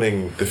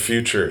 owning the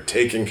future,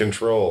 taking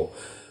control.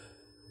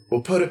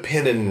 We'll put a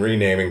pin in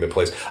renaming the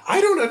place. I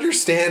don't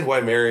understand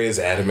why Mary is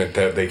adamant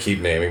that they keep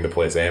naming the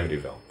place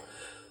Amityville.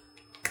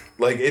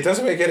 Like, it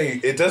doesn't make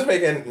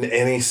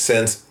any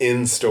sense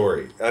in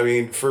story. I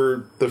mean,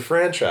 for the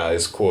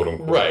franchise, quote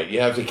unquote. Right, you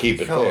have to keep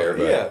it there.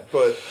 But... Yeah,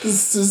 but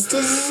this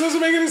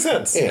doesn't make any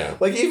sense. Yeah.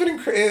 Like, even in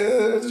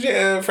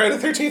Friday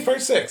the 13th, Part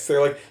 6,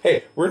 they're like,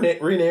 hey, we're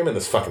renaming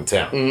this fucking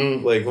town.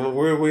 Mm-hmm. Like,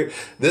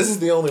 this is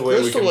the only way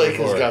Crystal we can Lake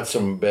has got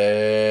some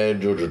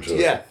bad juju to it.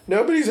 Yeah,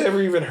 nobody's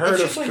ever even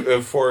heard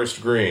of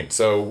Forest Green,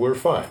 so we're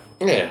fine.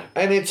 Yeah,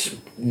 and it's...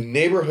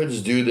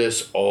 Neighborhoods do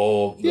this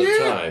all the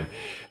time.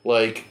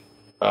 Like...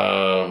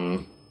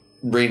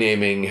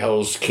 renaming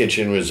Hell's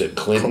Kitchen, was it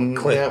Clinton?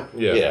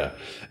 Yeah.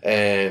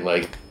 And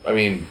like, I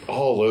mean,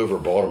 all over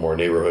Baltimore,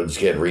 neighborhoods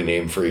get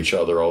renamed for each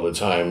other all the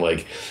time.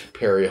 Like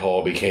Perry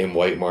Hall became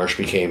White Marsh,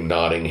 became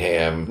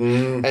Nottingham.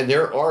 Mm. And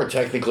there are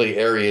technically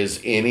areas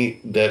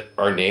that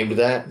are named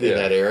that in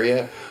that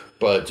area.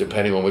 But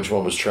depending on which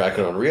one was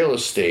tracking on real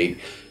estate,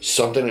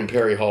 something in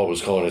Perry Hall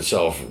was calling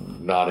itself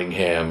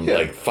Nottingham,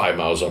 like 5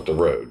 miles up the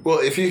road. Well,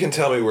 if you can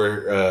tell me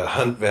where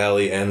Hunt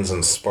Valley ends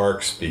and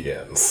Sparks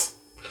begins.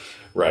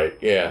 Right,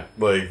 yeah.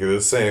 Like,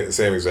 the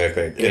same exact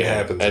thing. It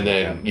happens. And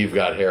then you've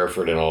got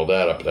Hereford and all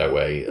that up that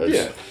way.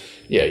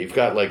 Yeah, you've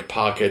got, like,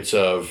 pockets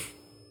of,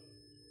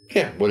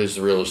 what is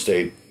the real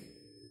estate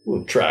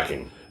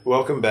tracking?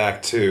 Welcome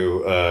back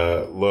to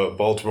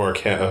Baltimore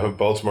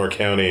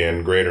County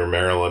and Greater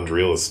Maryland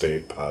Real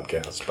Estate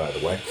Podcast, by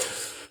the way.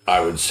 I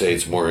would say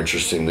it's more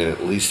interesting than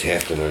at least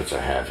half the notes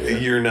I have here.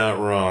 You're not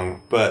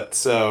wrong. But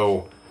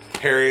so,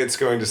 Harriet's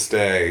going to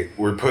stay.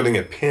 We're putting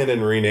a pin in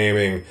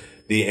renaming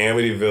the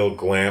Amityville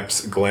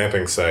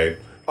glamping site.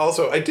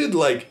 Also, I did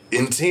like,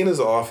 in Tina's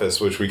office,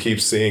 which we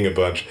keep seeing a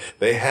bunch,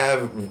 they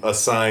have a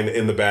sign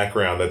in the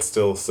background that's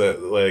still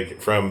set,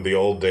 like, from the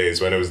old days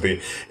when it was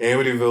the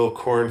Amityville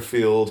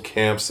Cornfield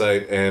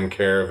Campsite and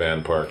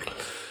Caravan Park.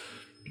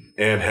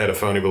 And had a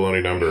phony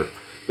baloney number.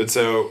 But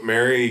so,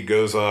 Mary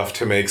goes off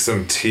to make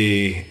some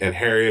tea, and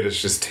Harriet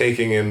is just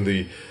taking in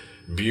the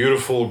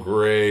beautiful,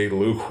 gray,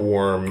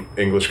 lukewarm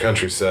English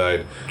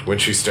countryside when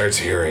she starts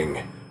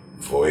hearing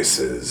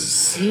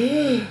voices.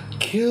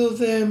 Kill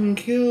them,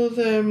 kill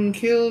them,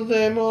 kill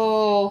them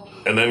all.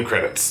 And then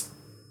credits.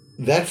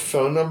 That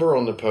phone number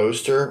on the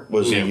poster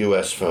was a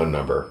U.S. phone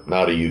number,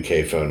 not a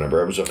U.K. phone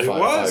number. It was a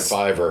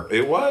 555er.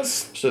 It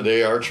was. So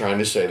they are trying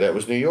to say that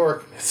was New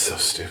York. It's so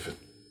stupid.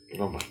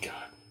 Oh my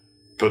God.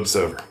 But it's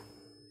over.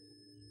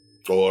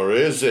 Or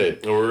is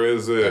it? Or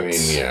is it? I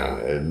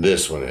mean,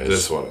 this one is.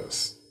 This one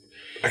is.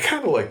 I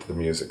kind of liked the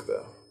music,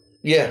 though.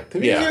 Yeah.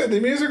 The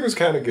music was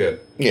kind of good.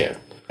 Yeah.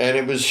 And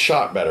it was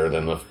shot better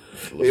than the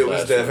It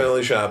was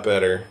definitely shot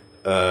better.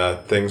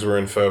 Things were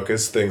in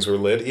focus. Things were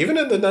lit. Even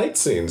in the night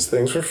scenes,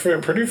 things were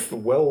pretty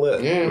well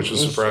lit, which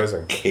was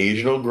surprising.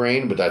 Occasional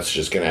grain, but that's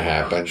just going to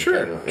happen.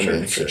 Sure.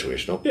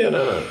 Situational. Yeah,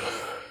 no.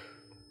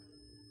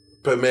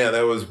 But man,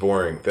 that was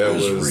boring. That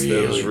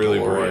was really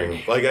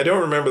boring. Like, I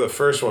don't remember the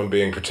first one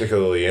being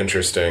particularly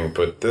interesting,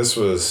 but this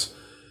was.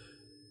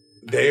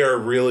 They were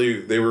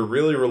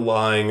really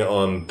relying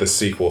on the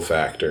sequel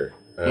factor.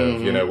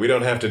 We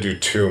don't have to do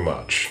too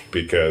much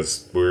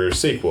because we're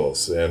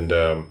sequels, and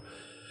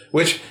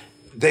which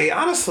they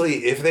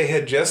honestly, if they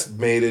had just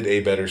made it a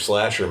better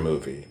slasher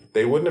movie,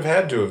 they wouldn't have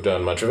had to have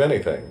done much of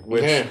anything.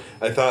 Which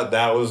I thought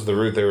that was the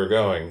route they were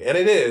going, and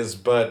it is,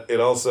 but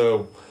it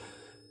also.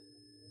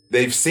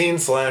 They've seen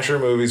slasher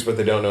movies, but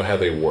they don't know how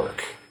they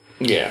work.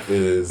 Yeah.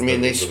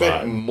 They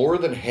spent more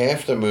than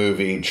half the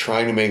movie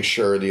trying to make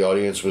sure the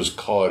audience was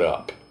caught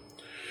up.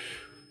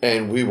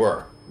 And we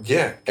were.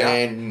 Yeah.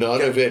 And none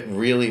of it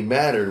really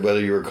mattered whether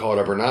you were caught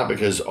up or not,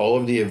 because all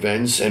of the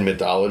events and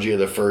mythology of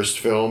the first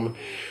film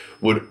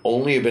would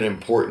only have been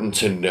important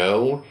to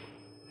know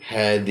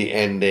had the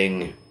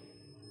ending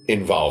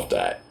involved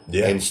that.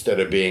 Yeah. Instead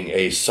of being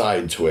a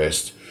side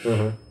twist.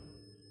 Mm-hmm.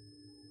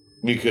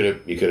 You could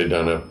have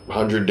done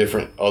 100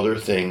 different other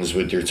things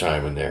with your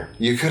time in there.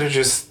 You could have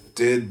just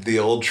did the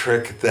old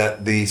trick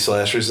that the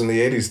slashers in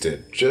the 80s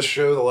did. Just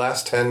show the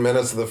last 10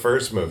 minutes of the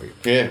first movie.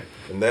 Yeah.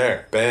 And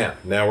there, bam,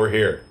 now we're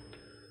here.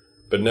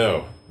 But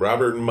no,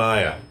 Robert and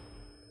Maya.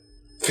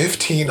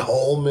 15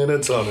 whole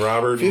minutes on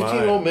Robert and Maya.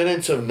 15 whole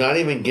minutes of not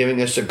even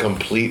giving us a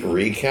complete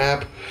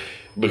recap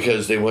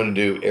because they wanted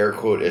to, air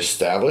quote,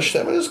 establish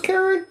them as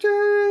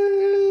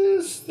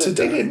characters that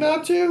they did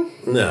not do.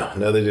 No,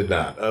 they did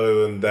not.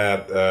 Other than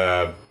that,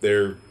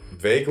 they're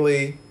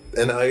vaguely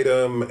an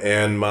item,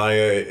 and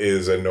Maya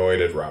is annoyed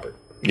at Robert.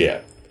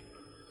 Yeah.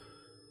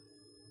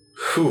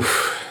 Whew.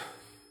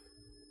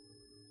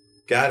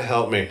 God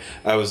help me.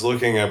 I was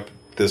looking up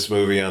this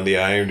movie on the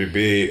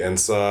IMDb and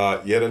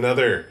saw yet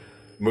another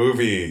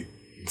movie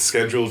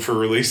scheduled for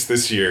release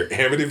this year,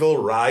 Amityville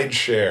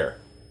Rideshare.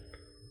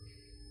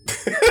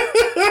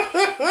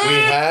 We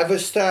have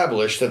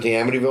established that the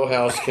Amityville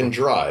house can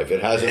drive.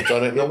 It hasn't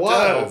done it in a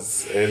while. It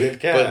does, and it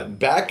can. But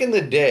back in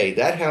the day,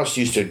 that house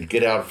used to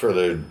get out on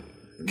the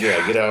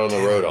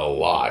road a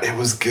lot. It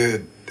was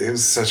good. It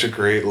was such a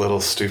great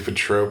little stupid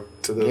trope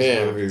to those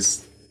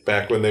movies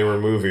back when they were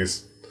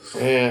movies.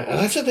 Yeah, and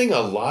that's the thing.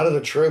 A lot of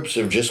the tropes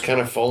have just kind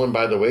of fallen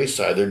by the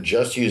wayside. They're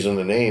just using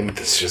the name.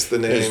 It's just the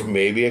name. It's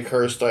maybe a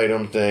cursed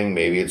item thing.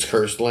 Maybe it's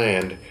cursed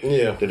land.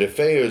 Yeah. The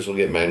DeFeos will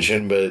get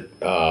mentioned, but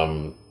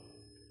I'm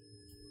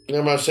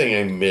not saying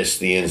I missed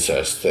the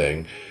incest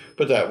thing.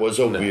 But that was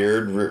a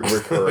weird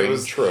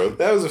recurring trope.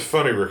 That was a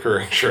funny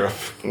recurring trope.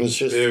 It's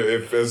just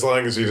if as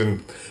long as you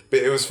didn't.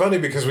 It was funny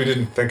because we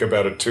didn't think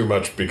about it too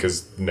much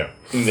because no.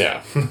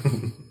 Yeah.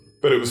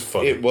 But it was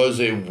funny. It was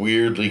a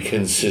weirdly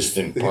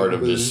consistent part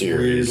of the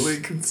series.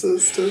 Weirdly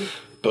consistent.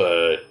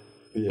 But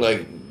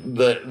like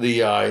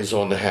the eyes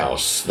on the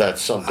house.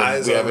 That's something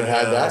Eyes we on haven't the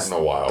had house, that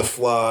in a while. The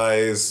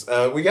flies.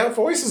 We got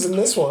voices in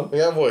this one. We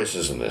got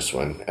voices in this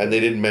one, and they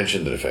didn't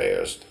mention the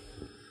DeFeos.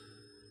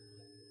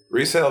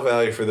 Resale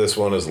value for this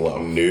one is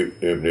low.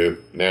 Nope.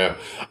 Now,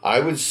 I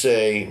would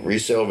say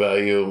resale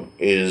value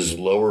is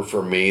lower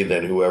for me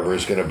than whoever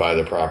is going to buy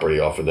the property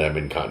off of them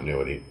in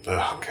continuity.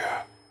 Oh,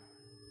 God.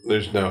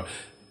 There's no...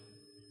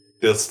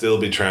 They'll still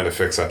be trying to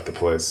fix up the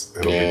place.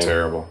 It'll be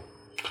terrible.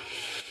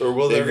 Or,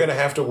 well, they're going to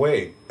have to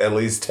wait at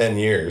least 10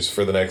 years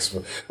for the next...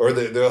 Or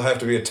there'll have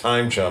to be a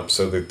time jump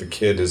so that the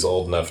kid is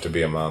old enough to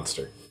be a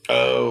monster.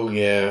 Oh,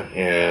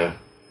 yeah.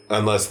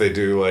 Unless they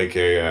do like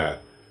a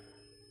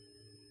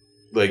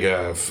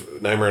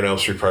Nightmare on Elm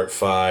Street Part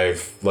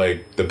 5,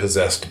 like the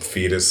possessed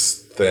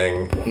fetus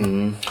thing.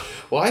 Mm-hmm.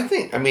 Well,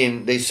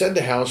 they said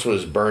the house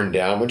was burned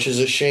down, which is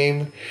a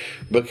shame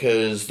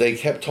because they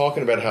kept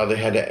talking about how they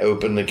had to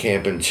open the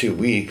camp in 2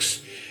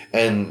 weeks,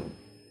 and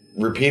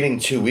repeating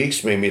 2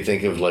 weeks made me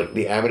think of like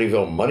the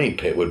Amityville Money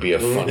Pit would be a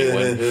funny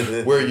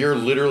one, where you're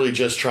literally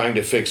just trying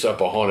to fix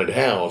up a haunted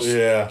house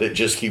that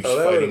just keeps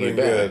fighting you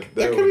back.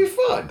 That could be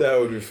fun. That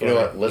would be fun. You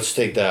know what? Let's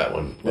take that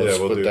one. Let's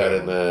put that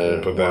in the...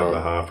 We'll put that in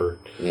the hopper.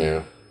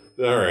 Yeah.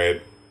 All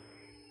right.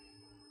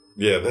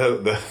 Yeah,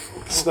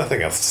 there's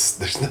nothing else.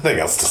 There's nothing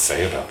else to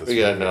say about this. We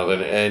got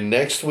nothing. And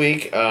next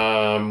week,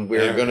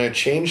 we're going to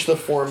change the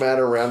format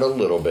around a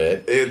little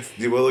bit.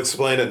 We'll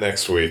explain it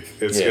next week.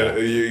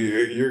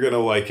 You're gonna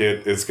like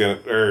it. It's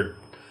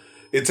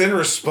in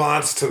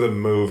response to the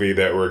movie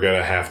that we're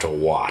gonna have to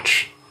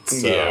watch.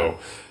 So,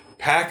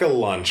 pack a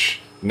lunch.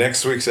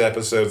 Next week's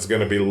episode is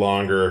gonna be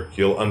longer.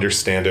 You'll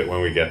understand it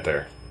when we get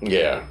there.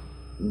 Yeah,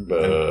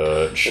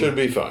 but should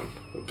be fun.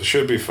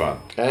 Should be fun.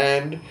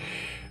 And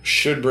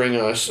should bring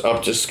us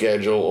up to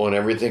schedule on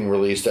everything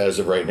released as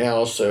of right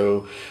now.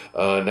 So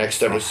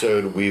next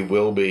episode we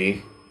will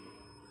be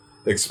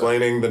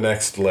explaining the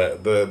next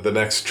the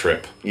next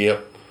trip.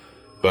 Yep.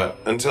 But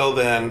until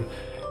then,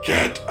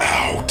 get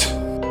out.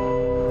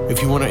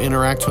 If you want to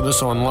interact with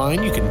us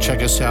online, you can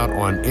check us out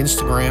on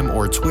Instagram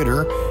or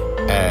Twitter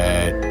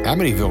at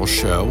Amityville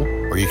Show,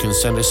 or you can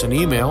send us an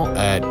email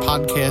at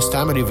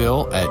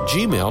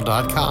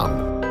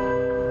podcastamityville@gmail.com.